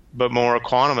out, but more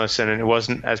equanimous, and it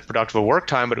wasn't as productive a work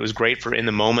time, but it was great for in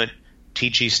the moment,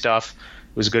 teachy stuff.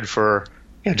 It was good for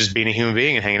just being a human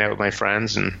being and hanging out with my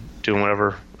friends and doing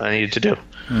whatever I needed to do.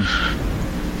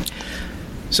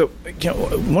 So,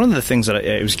 one of the things that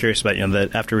I was curious about,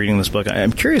 that after reading this book,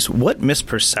 I'm curious, what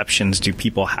misperceptions do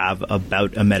people have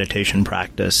about a meditation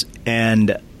practice?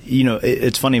 And,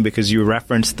 it's funny because you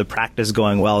referenced the practice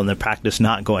going well and the practice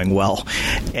not going well.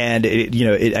 And,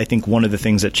 I think one of the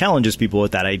things that challenges people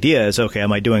with that idea is, okay,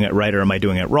 am I doing it right or am I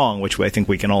doing it wrong? Which I think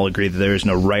we can all agree that there is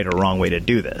no right or wrong way to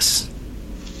do this.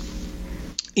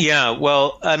 Yeah,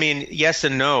 well, I mean, yes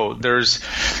and no. This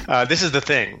is the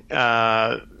thing.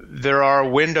 There are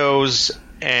windows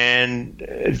and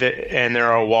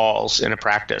there are walls in a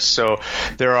practice. So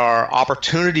there are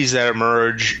opportunities that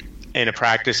emerge in a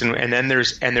practice, and then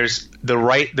there's a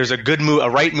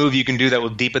right move you can do that will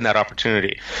deepen that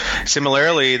opportunity.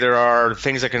 Similarly, there are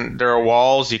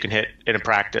walls you can hit in a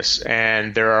practice,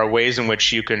 and there are ways in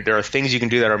which there are things you can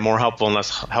do that are more helpful and less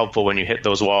helpful when you hit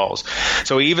those walls.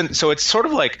 So it's sort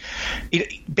of like,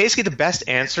 basically the best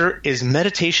answer is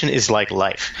meditation is like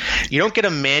life. You don't get a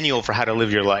manual for how to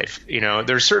live your life.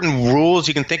 There's certain rules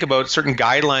you can think about, certain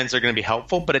guidelines that are going to be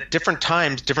helpful, but at different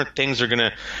times, different things are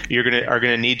going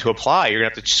to need to apply. You're going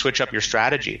to have to switch up your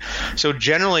strategy. So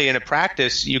generally in a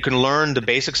practice, you can learn the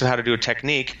basics of how to do a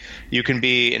technique. You can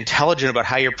be intelligent about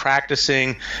how you're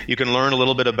practicing. You can learn a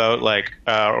little bit about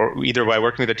or either by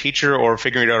working with a teacher or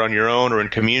figuring it out on your own or in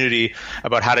community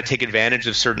about how to take advantage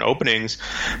of certain openings.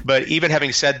 But even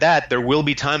having said that, there will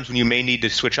be times when you may need to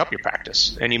switch up your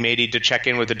practice, and you may need to check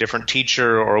in with a different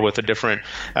teacher or with a different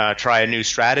try a new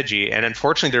strategy. And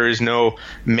unfortunately, there is no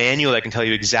manual that can tell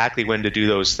you exactly when to do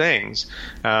those things.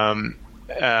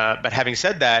 But having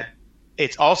said that,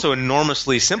 it's also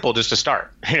enormously simple just to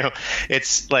start.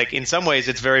 It's like in some ways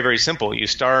it's very, very simple. You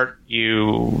start,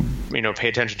 you pay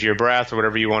attention to your breath or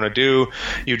whatever you want to do.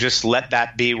 You just let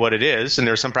that be what it is. And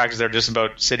there are some practices that are just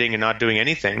about sitting and not doing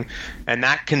anything. And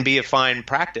that can be a fine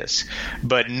practice.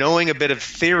 But knowing a bit of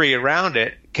theory around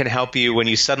it can help you when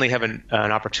you suddenly have an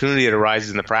opportunity that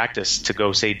arises in the practice to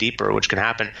go, say, deeper, which can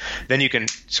happen. Then you can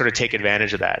sort of take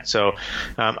advantage of that. So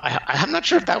I'm not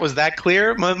sure if that was that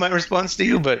clear, my response to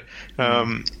you, but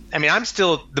I'm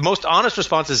still – the most honest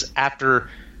response is after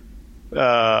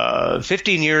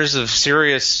 15 years of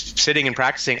serious sitting and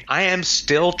practicing, I am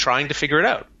still trying to figure it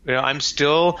out. I'm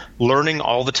still learning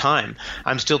all the time.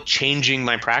 I'm still changing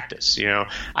my practice.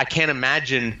 I can't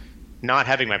imagine – not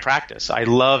having my practice. I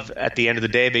love at the end of the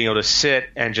day being able to sit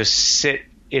and just sit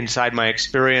inside my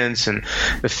experience and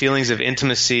the feelings of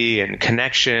intimacy and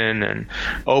connection and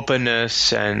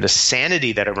openness and the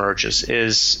sanity that emerges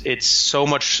it's so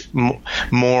much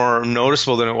more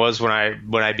noticeable than it was when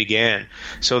I began.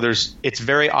 So it's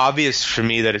very obvious for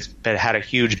me that it had a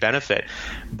huge benefit,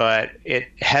 but it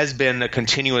has been a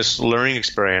continuous learning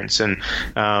experience. And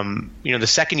the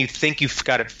second you think you've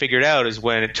got it figured out is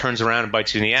when it turns around and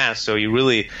bites you in the ass. So you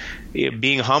really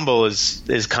being humble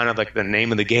is kind of like the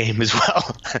name of the game as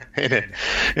well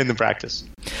in the practice.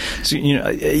 So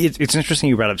it's interesting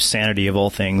you brought up sanity of all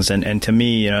things, and to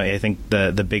me, I think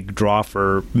the big draw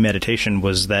for meditation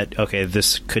was that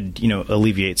this could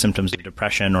alleviate symptoms of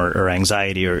depression or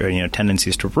anxiety or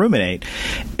tendencies to ruminate,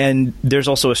 and there's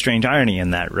also a strange irony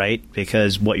in that, right?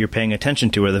 Because what you're paying attention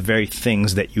to are the very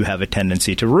things that you have a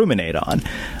tendency to ruminate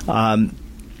on.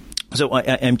 So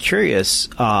I'm curious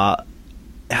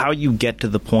how you get to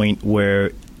the point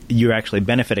where you're actually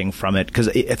benefiting from it. Because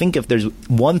I think if there's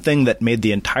one thing that made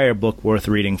the entire book worth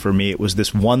reading for me, it was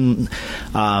this one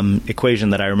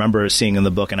equation that I remember seeing in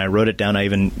the book, and I wrote it down. I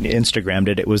even Instagrammed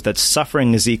it. It was that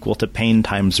suffering is equal to pain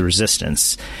times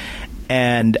resistance.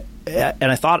 And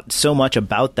I thought so much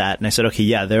about that, and I said, okay,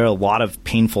 yeah, there are a lot of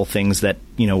painful things that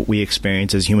we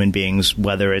experience as human beings,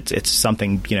 whether it's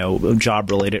something job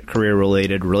related, career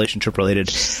related, relationship related.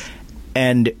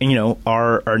 And,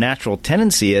 our natural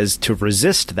tendency is to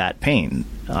resist that pain,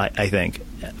 I think,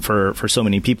 for so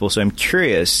many people. So I'm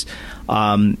curious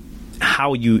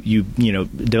how you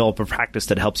develop a practice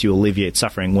that helps you alleviate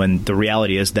suffering when the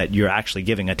reality is that you're actually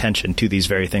giving attention to these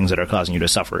very things that are causing you to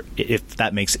suffer, if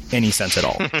that makes any sense at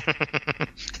all.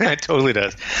 It totally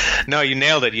does. No, you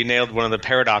nailed it. You nailed one of the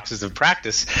paradoxes of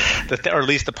practice, or at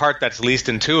least the part that's least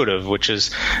intuitive, which is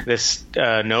this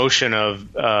notion of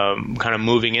kind of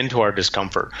moving into our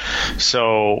discomfort.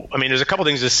 So, there's a couple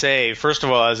things to say. First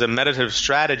of all, as a meditative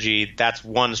strategy, that's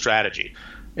one strategy.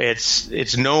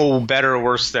 It's no better or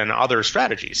worse than other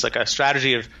strategies. Like a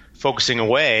strategy of focusing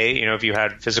away, if you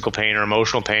had physical pain or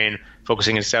emotional pain,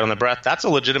 focusing instead on the breath, that's a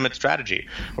legitimate strategy.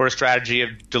 Or a strategy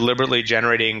of deliberately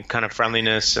generating kind of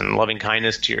friendliness and loving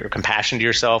kindness to your compassion to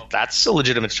yourself, that's a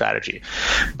legitimate strategy.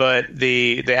 But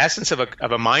the essence of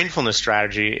a mindfulness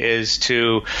strategy is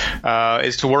to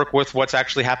work with what's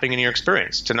actually happening in your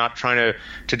experience, to not trying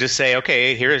to just say,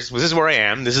 okay, this is where I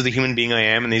am, this is the human being I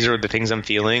am, and these are the things I'm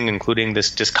feeling, including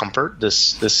this discomfort,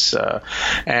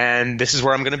 and this is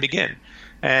where I'm going to begin.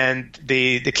 And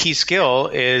the key skill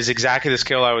is exactly the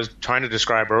skill I was trying to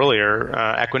describe earlier,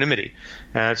 equanimity.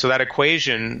 So that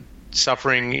equation,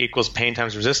 suffering equals pain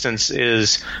times resistance,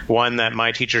 is one that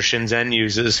my teacher Shinzen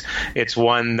uses. It's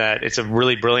a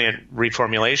really brilliant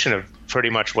reformulation of pretty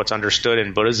much what's understood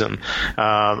in Buddhism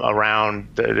around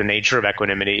the nature of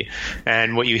equanimity.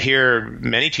 And what you hear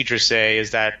many teachers say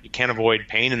is that you can't avoid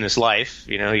pain in this life.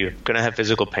 You're going to have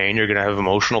physical pain, you're going to have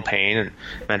emotional pain and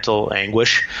mental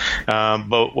anguish.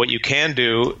 But what you can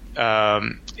do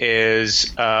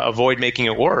is avoid making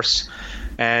it worse.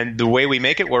 And the way we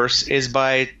make it worse is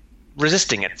by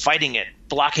resisting it, fighting it,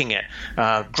 blocking it,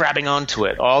 grabbing onto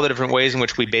it, all the different ways in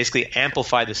which we basically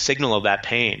amplify the signal of that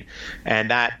pain. And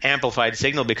that amplified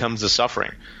signal becomes the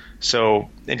suffering. So,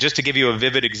 and just to give you a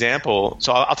vivid example,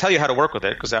 so I'll tell you how to work with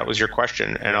it because that was your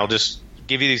question. And I'll just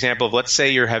give you the example of, let's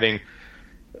say you're having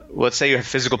let's say you have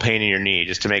physical pain in your knee,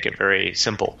 just to make it very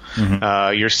simple.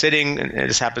 You're sitting, and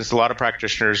this happens to a lot of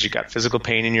practitioners, you got physical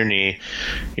pain in your knee.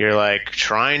 You're like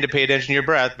trying to pay attention to your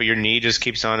breath, but your knee just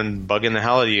keeps on bugging the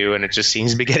hell out of you, and it just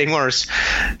seems to be getting worse.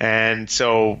 And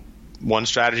so one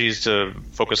strategy is to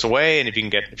focus away, and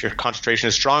if your concentration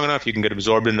is strong enough, you can get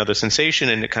absorbed in another sensation,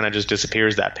 and it kind of just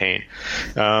disappears that pain.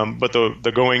 But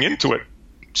the going into it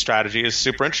strategy is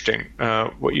super interesting.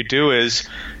 What you do is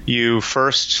you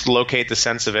first locate the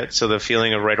sense of it, so the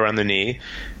feeling of right around the knee,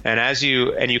 and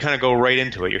you kind of go right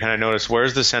into it. You kind of notice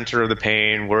where's the center of the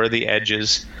pain, where are the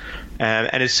edges,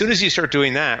 and as soon as you start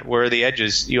doing that, where are the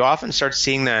edges, you often start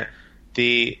seeing that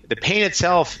the pain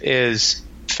itself is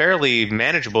fairly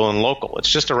manageable and local. It's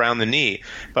just around the knee,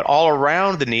 but all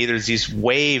around the knee there's these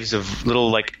waves of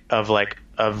little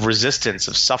of resistance,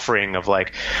 of suffering, of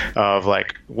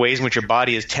ways in which your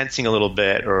body is tensing a little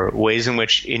bit, or ways in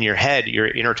which in your head your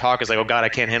inner talk is like, oh God, I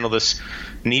can't handle this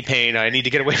knee pain, I need to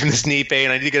get away from this knee pain,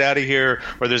 I need to get out of here.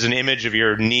 Or there's an image of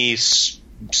your knee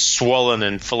swollen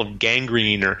and full of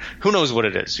gangrene, or who knows what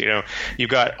it is. You've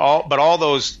got all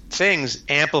those things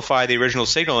amplify the original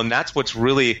signal, and that's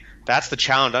the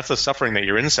challenge, that's the suffering that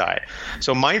you're inside.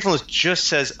 So mindfulness just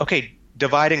says, okay,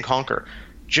 divide and conquer.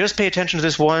 Just pay attention to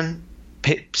this one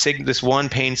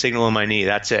pain signal in my knee.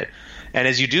 That's it. And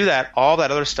as you do that, all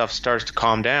that other stuff starts to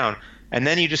calm down. And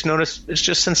then you just notice it's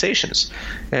just sensations.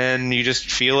 And you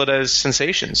just feel it as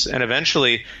sensations. And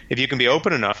eventually, if you can be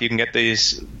open enough, you can get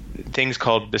this thing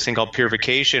called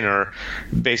purification, or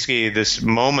basically this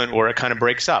moment where it kind of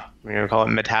breaks up. Call it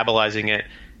metabolizing it.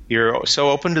 You're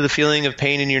so open to the feeling of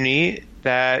pain in your knee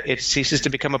that it ceases to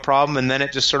become a problem, and then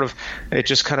it just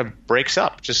kind of breaks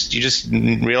up. You just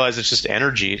realize it's just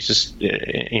energy. It's just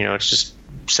it's just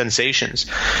sensations.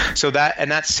 So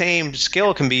that same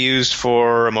skill can be used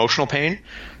for emotional pain.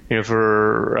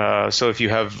 So if you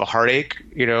have a heartache,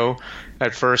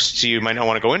 at first you might not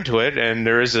want to go into it, and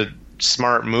there is a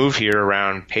smart move here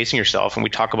around pacing yourself, and we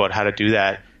talk about how to do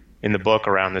that in the book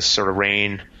around this sort of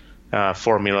RAIN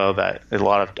formula that a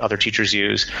lot of other teachers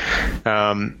use.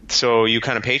 So you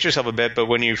kind of pace yourself a bit, but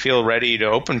when you feel ready to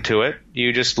open to it,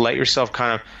 you just let yourself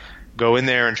kind of go in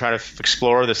there and try to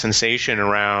explore the sensation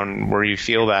around where you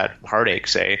feel that heartache,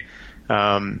 say.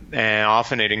 And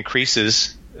often it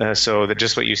increases, so that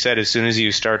just what you said, as soon as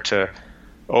you start to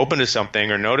open to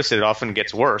something or notice it often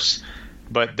gets worse.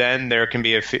 But then there can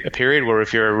be a period where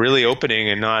if you're really opening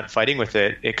and not fighting with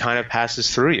it, it kind of passes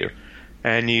through you,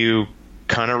 and you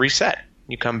kind of reset.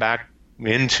 You come back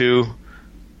into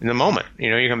the moment.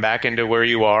 You come back into where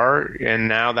you are, and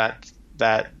now that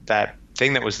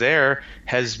thing that was there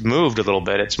has moved a little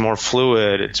bit. It's more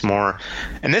fluid. It's more,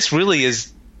 and this really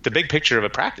is the big picture of a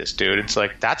practice, dude. It's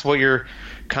like that's what you're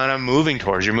kind of moving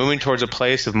towards. You're moving towards a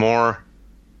place of more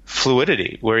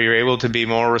fluidity, where you're able to be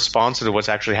more responsive to what's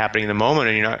actually happening in the moment,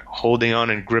 and you're not holding on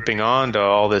and gripping on to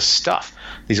all this stuff,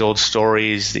 these old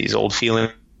stories, these old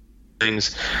feelings.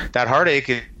 That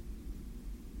heartache,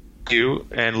 you,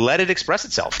 and let it express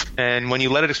itself. And when you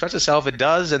let it express itself, it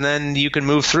does, and then you can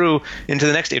move through into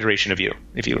the next iteration of you.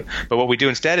 But what we do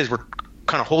instead is we're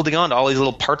kind of holding on to all these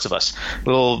little parts of us,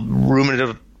 little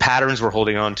ruminative patterns we're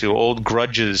holding on to, old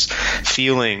grudges,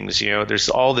 feelings. There's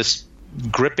all this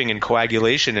gripping and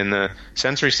coagulation in the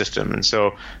sensory system. And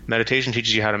so meditation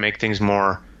teaches you how to make things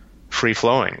more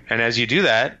free-flowing. And as you do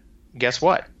that, guess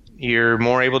what? You're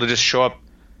more able to just show up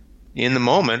in the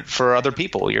moment for other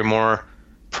people. You're more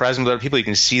present with other people. You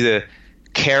can see the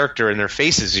character in their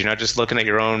faces. You're not just looking at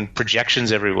your own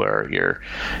projections everywhere.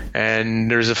 And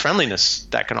there's a friendliness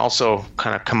that can also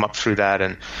kind of come up through that.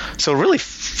 And so really,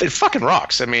 it fucking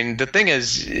rocks. I mean, the thing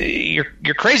is, you're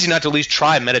crazy not to at least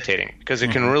try meditating, because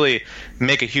it can really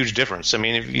make a huge difference. I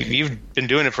mean, if you've been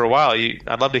doing it for a while,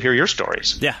 I'd love to hear your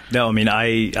stories. Yeah. No, I mean,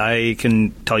 I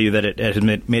can tell you that it has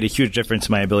made a huge difference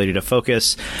in my ability to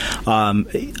focus.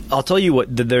 I'll tell you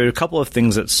what, there are a couple of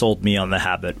things that sold me on the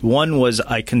habit. One was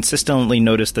I consistently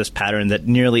noticed this pattern that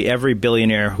nearly every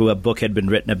billionaire who a book had been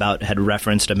written about had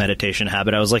referenced a meditation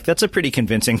habit. I was like, that's a pretty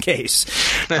convincing case.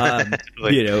 I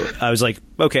was like,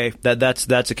 okay, that's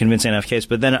a convincing enough case.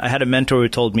 But then I had a mentor who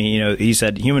told me, he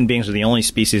said, human beings are the only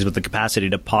species with the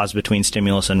capacity to pause between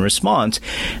stimulus and response.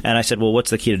 And I said, well, what's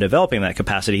the key to developing that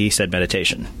capacity? He said,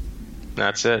 meditation.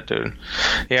 That's it, dude.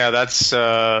 Yeah, that's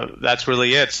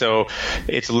really it. So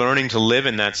it's learning to live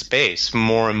in that space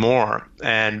more and more.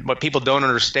 And what people don't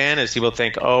understand is people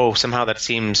think, oh, somehow that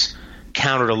seems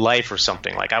counter to life or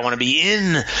something. Like, I want to be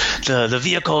in the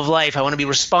vehicle of life. I want to be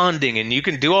responding, and you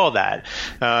can do all that.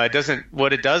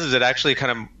 What it does is it actually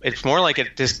it's more like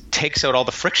it just takes out all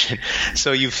the friction.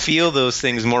 So you feel those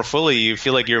things more fully. You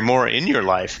feel like you're more in your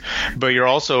life, but you're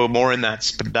also more in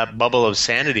that bubble of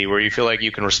sanity where you feel like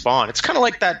you can respond. It's kind of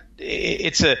like that.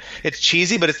 It's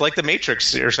cheesy, but it's like the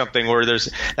Matrix or something, where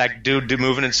there's that dude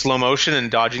moving in slow motion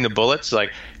and dodging the bullets.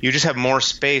 Like, you just have more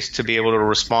space to be able to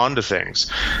respond to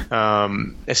things,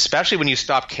 especially when you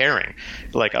stop caring,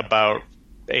 like, about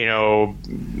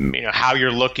how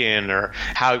you're looking or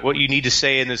what you need to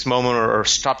say in this moment, or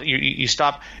stop. You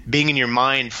stop being in your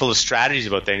mind full of strategies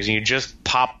about things, and you just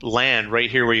land right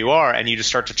here where you are, and you just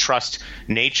start to trust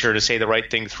nature to say the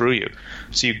right thing through you.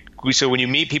 So when you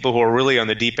meet people who are really on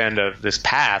the deep end of this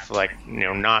path, like,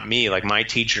 not me, like my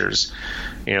teachers,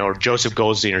 or Joseph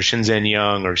Goldstein or Shinzen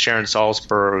Young or Sharon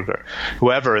Salzberg or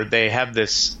whoever, they have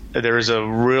this. There is a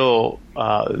real.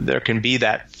 There can be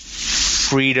that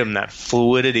freedom, that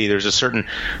fluidity. There's a certain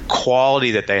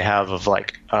quality that they have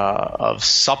of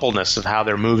suppleness of how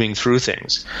they're moving through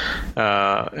things,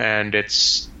 and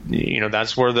it's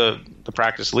that's where the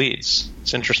practice leads.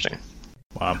 It's interesting.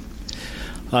 Wow.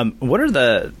 What are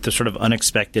the sort of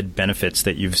unexpected benefits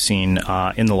that you've seen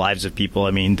in the lives of people?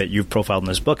 I mean, that you've profiled in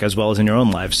this book, as well as in your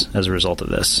own lives, as a result of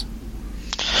this?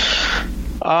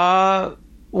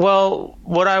 Well,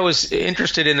 what I was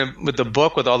interested in with the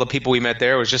book, with all the people we met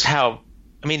there, was just how.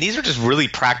 I mean, these are just really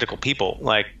practical people,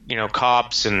 like,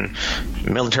 cops and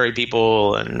military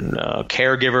people and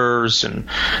caregivers and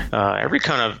every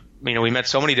kind of, we met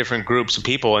so many different groups of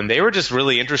people, and they were just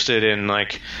really interested in,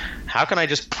 like, how can I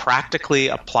just practically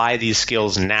apply these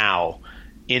skills now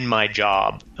in my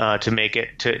job to make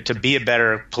it to be a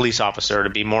better police officer, to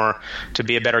be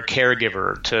a better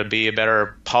caregiver, to be a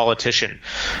better politician,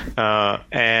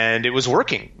 and it was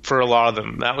working for a lot of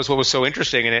them. That was what was so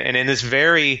interesting, and in this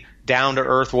very down to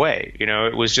earth way,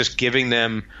 it was just giving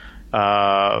them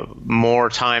more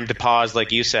time to pause,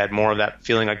 like you said, more of that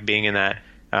feeling like being in that.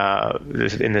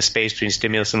 In the space between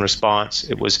stimulus and response.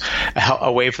 It was a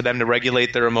way for them to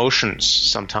regulate their emotions.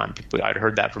 Sometimes I'd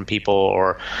heard that from people,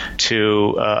 or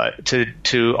to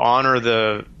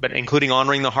honor but including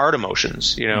honoring the hard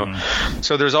emotions.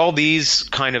 So there's all these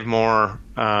kind of more.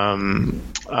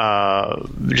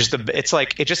 It's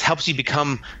like it just helps you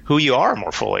become who you are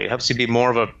more fully. It helps you be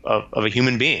more of a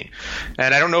human being.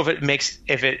 And I don't know if it makes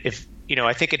if.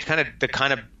 I think the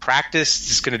kind of practice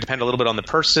is going to depend a little bit on the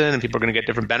person, and people are going to get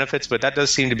different benefits, but that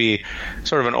does seem to be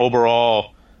sort of an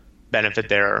overall benefit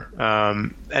there.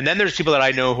 And then there's people that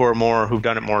I know who've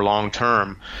done it more long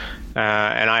term,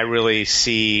 and I really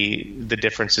see the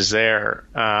differences there,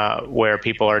 where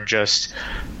people are just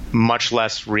much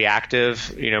less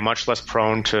reactive, much less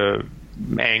prone to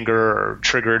anger or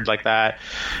triggered like that.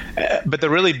 But the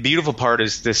really beautiful part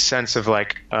is this sense of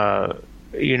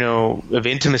of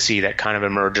intimacy that kind of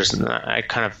emerges. And I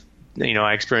kind of,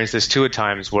 I experience this too at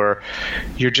times, where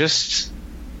you're just,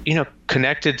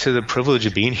 connected to the privilege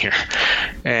of being here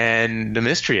and the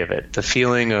mystery of it, the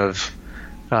feeling of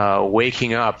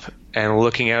waking up and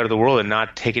looking out of the world and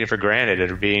not taking it for granted,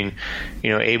 and being,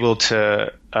 able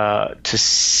to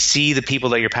see the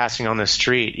people that you're passing on the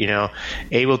street,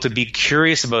 able to be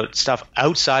curious about stuff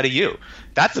outside of you.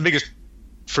 That's the biggest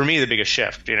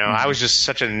shift. I was just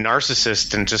such a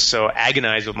narcissist and just so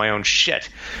agonized with my own shit,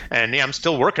 and I'm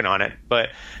still working on it, but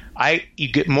you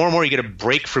get more and more, you get a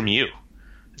break from you.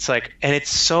 It's like, and it's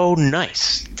so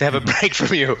nice to have a break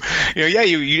from you.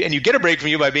 You get a break from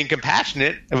you by being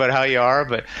compassionate about how you are,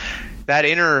 but that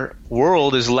inner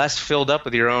world is less filled up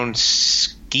with your own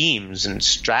schemes and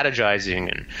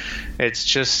strategizing, and it's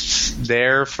just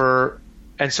there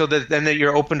and so then that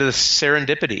you're open to the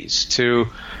serendipities,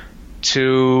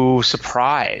 to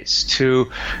surprise,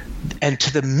 and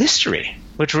to the mystery,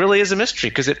 which really is a mystery,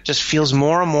 because it just feels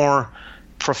more and more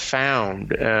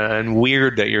profound and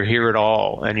weird that you're here at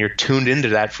all, and you're tuned into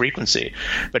that frequency,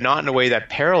 but not in a way that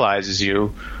paralyzes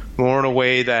you, more in a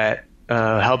way that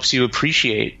helps you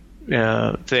appreciate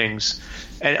things.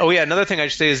 And another thing I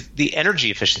should say is the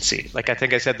energy efficiency. Like I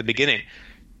think I said at the beginning,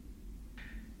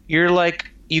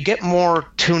 you get more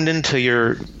tuned into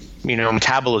your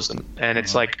metabolism, and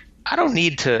it's like, I don't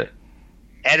need to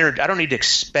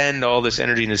expend all this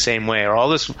energy in the same way, or all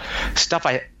this stuff.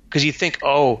 Because you think,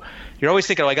 you're always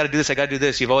thinking, I got to do this, I got to do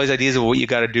this. You have all these ideas of what you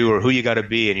got to do or who you got to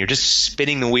be, and you're just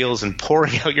spinning the wheels and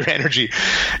pouring out your energy.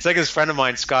 It's like this friend of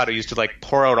mine, Scott, who used to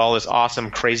pour out all this awesome,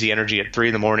 crazy energy at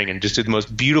 3 a.m. and just do the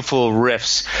most beautiful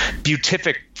riffs,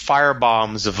 beatific fire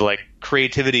bombs of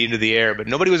creativity into the air, but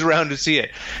nobody was around to see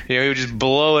it. He would just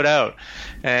blow it out.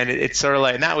 And it's sort of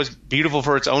like, and that was beautiful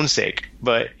for its own sake.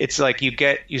 But it's like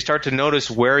you start to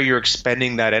notice where you're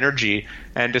expending that energy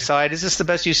and decide, is this the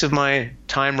best use of my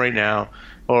time right now?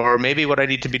 Or maybe what I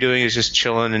need to be doing is just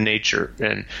chilling in nature.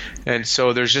 And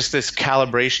so there's just this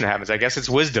calibration that happens. I guess it's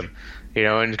wisdom,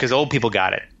 and because old people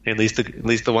got it, at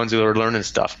least the ones who are learning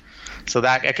stuff. So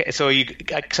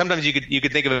sometimes you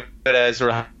could think of it as,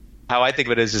 or how I think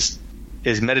of it is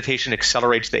meditation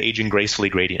accelerates the aging gracefully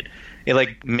gradient. It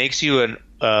like makes you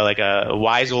like a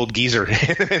wise old geezer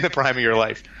in the prime of your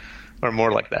life, or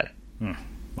more like that.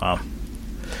 Wow.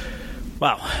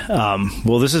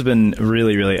 Well, this has been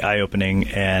really, really eye-opening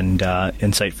and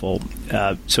insightful.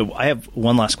 So I have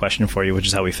one last question for you, which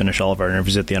is how we finish all of our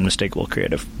interviews at the Unmistakable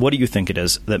Creative. What do you think it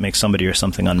is that makes somebody or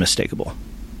something unmistakable?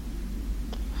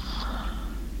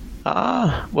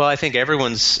 Well, I think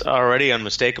everyone's already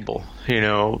unmistakable.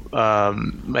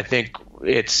 I think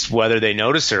it's whether they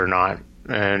notice it or not,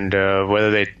 and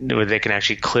whether they can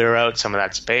actually clear out some of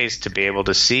that space to be able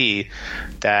to see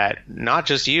that not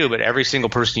just you, but every single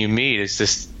person you meet is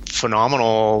this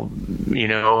phenomenal,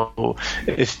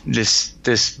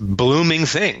 this blooming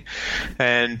thing.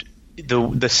 And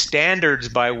the standards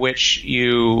by which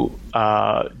you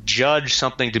judge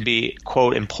something to be,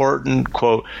 quote, important,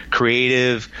 quote,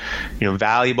 creative,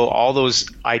 valuable, all those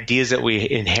ideas that we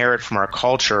inherit from our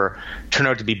culture turn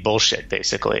out to be bullshit,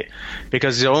 basically.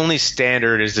 Because the only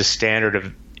standard is the standard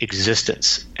of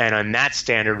existence. And on that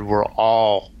standard, we're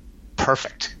all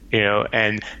perfect.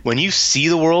 And when you see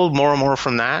the world more and more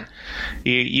from that,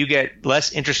 you get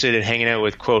less interested in hanging out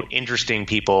with, quote, interesting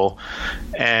people,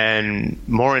 and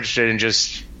more interested in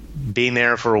just being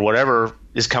there for whatever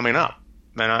is coming up.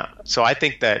 And so I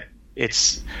think that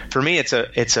for me, it's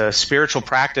a spiritual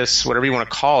practice, whatever you want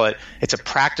to call it. It's a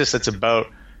practice that's about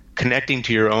connecting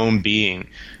to your own being.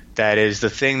 That is the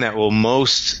thing that will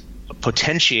most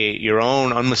potentiate your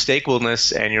own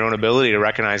unmistakableness and your own ability to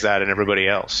recognize that in everybody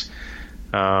else.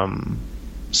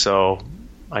 So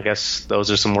I guess those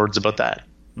are some words about that.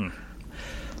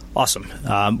 Awesome.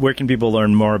 Where can people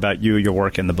learn more about you, your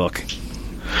work, and the book?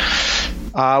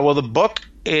 Well, the book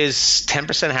is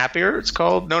 10% Happier. It's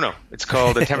called it's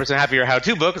called the 10% Happier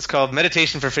How-To book. It's called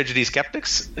Meditation for Fidgety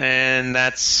Skeptics, and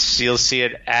you'll see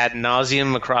it ad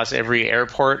nauseum across every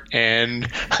airport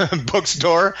and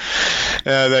bookstore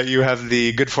that you have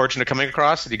the good fortune of coming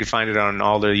across. You can find it on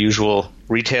all the usual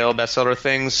retail bestseller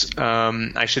things.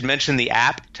 I should mention the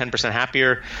app, 10%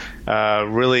 Happier.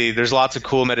 Really, there's lots of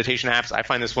cool meditation apps. I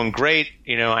find this one great.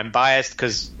 I'm biased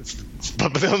because it's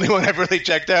the only one I've really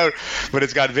checked out, but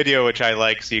it's got video, which I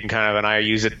like, so you can and I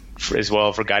use it as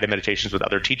well for guided meditations with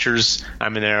other teachers.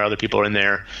 I'm in there, other people are in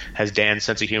there. Has Dan's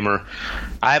sense of humor.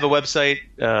 I have a website,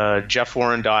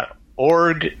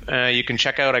 jeffwarren.org. You can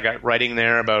check out. I got writing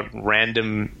there about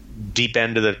random deep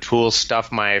end of the tool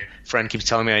stuff. My friend keeps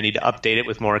telling me I need to update it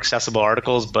with more accessible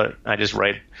articles, but I just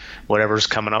write whatever's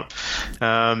coming up.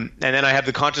 And then I have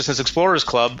the Consciousness Explorers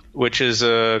Club, which is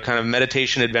a kind of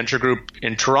meditation adventure group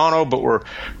in Toronto, but we're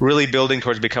really building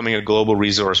towards becoming a global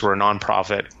resource. We're a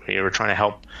nonprofit. We're trying to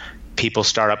help people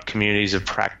start up communities of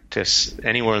practice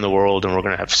anywhere in the world, and we're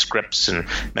going to have scripts and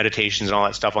meditations and all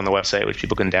that stuff on the website, which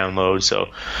people can download. So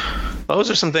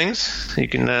those are some things. You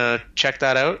can check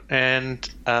that out, and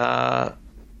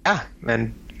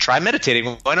and try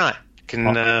meditating. Why not?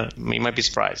 You might be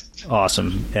surprised.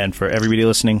 Awesome. And for everybody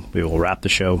listening, we will wrap the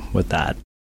show with that.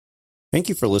 Thank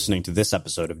you for listening to this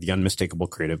episode of the Unmistakable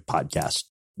Creative Podcast.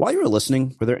 While you were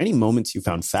listening, were there any moments you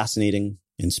found fascinating,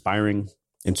 inspiring,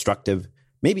 instructive,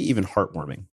 maybe even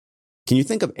heartwarming? Can you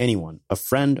think of anyone, a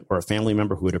friend or a family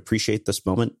member who would appreciate this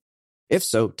moment? If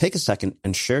so, take a second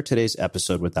and share today's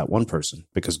episode with that one person,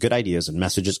 because good ideas and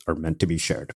messages are meant to be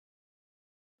shared.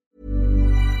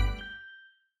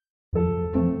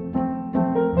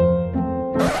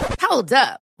 Hold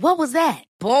up. What was that?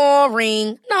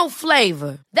 Boring. No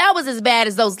flavor. That was as bad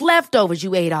as those leftovers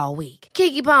you ate all week.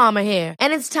 Keke Palmer here,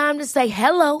 and it's time to say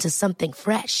hello to something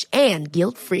fresh and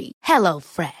guilt-free. Hello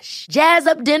Fresh. Jazz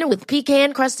up dinner with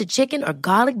pecan-crusted chicken or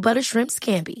garlic butter shrimp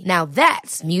scampi. Now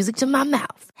that's music to my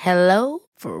mouth. Hello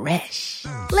Fresh.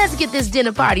 Let's get this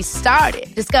dinner party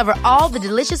started. Discover all the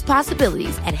delicious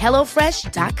possibilities at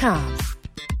HelloFresh.com.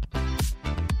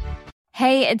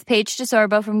 Hey, it's Paige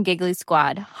DeSorbo from Giggly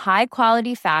Squad. High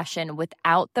quality fashion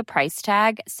without the price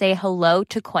tag. Say hello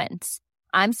to Quince.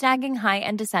 I'm snagging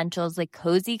high-end essentials like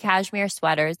cozy cashmere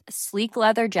sweaters, sleek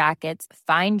leather jackets,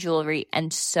 fine jewelry,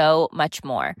 and so much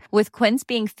more. With Quince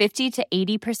being 50 to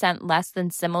 80% less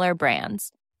than similar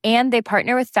brands. And they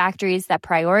partner with factories that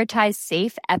prioritize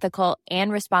safe, ethical,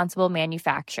 and responsible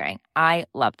manufacturing. I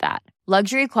love that.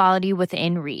 Luxury quality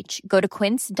within reach. Go to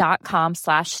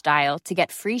quince.com/style to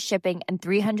get free shipping and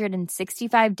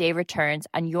 365-day returns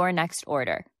on your next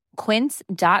order.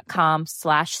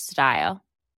 Quince.com/style.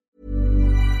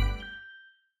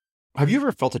 Have you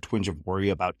ever felt a twinge of worry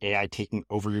about AI taking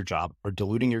over your job or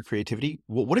diluting your creativity?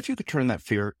 Well, what if you could turn that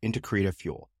fear into creative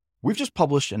fuel? We've just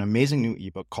published an amazing new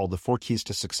ebook called The 4 Keys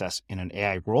to Success in an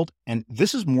AI World, and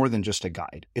this is more than just a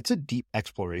guide. It's a deep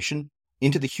exploration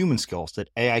into the human skills that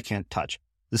AI can't touch,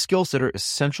 the skills that are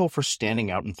essential for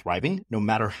standing out and thriving, no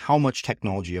matter how much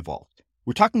technology evolved.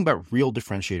 We're talking about real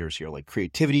differentiators here, like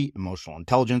creativity, emotional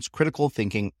intelligence, critical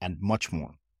thinking, and much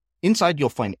more. Inside, you'll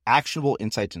find actionable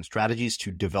insights and strategies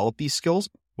to develop these skills,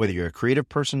 whether you're a creative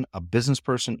person, a business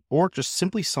person, or just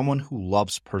simply someone who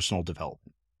loves personal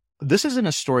development. This isn't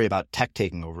a story about tech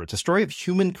taking over. It's a story of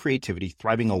human creativity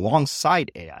thriving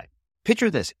alongside AI.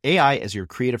 Picture this, AI as your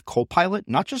creative co-pilot,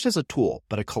 not just as a tool,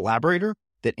 but a collaborator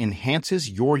that enhances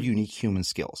your unique human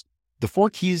skills. The 4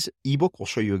 Keys ebook will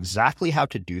show you exactly how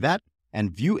to do that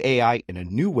and view AI in a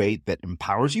new way that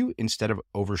empowers you instead of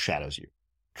overshadows you.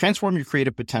 Transform your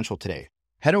creative potential today.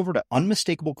 Head over to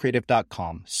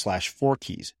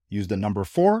unmistakablecreative.com/4keys. Use the number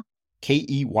 4,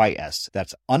 KEYS.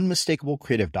 That's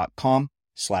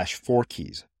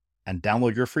unmistakablecreative.com/4keys and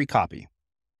download your free copy.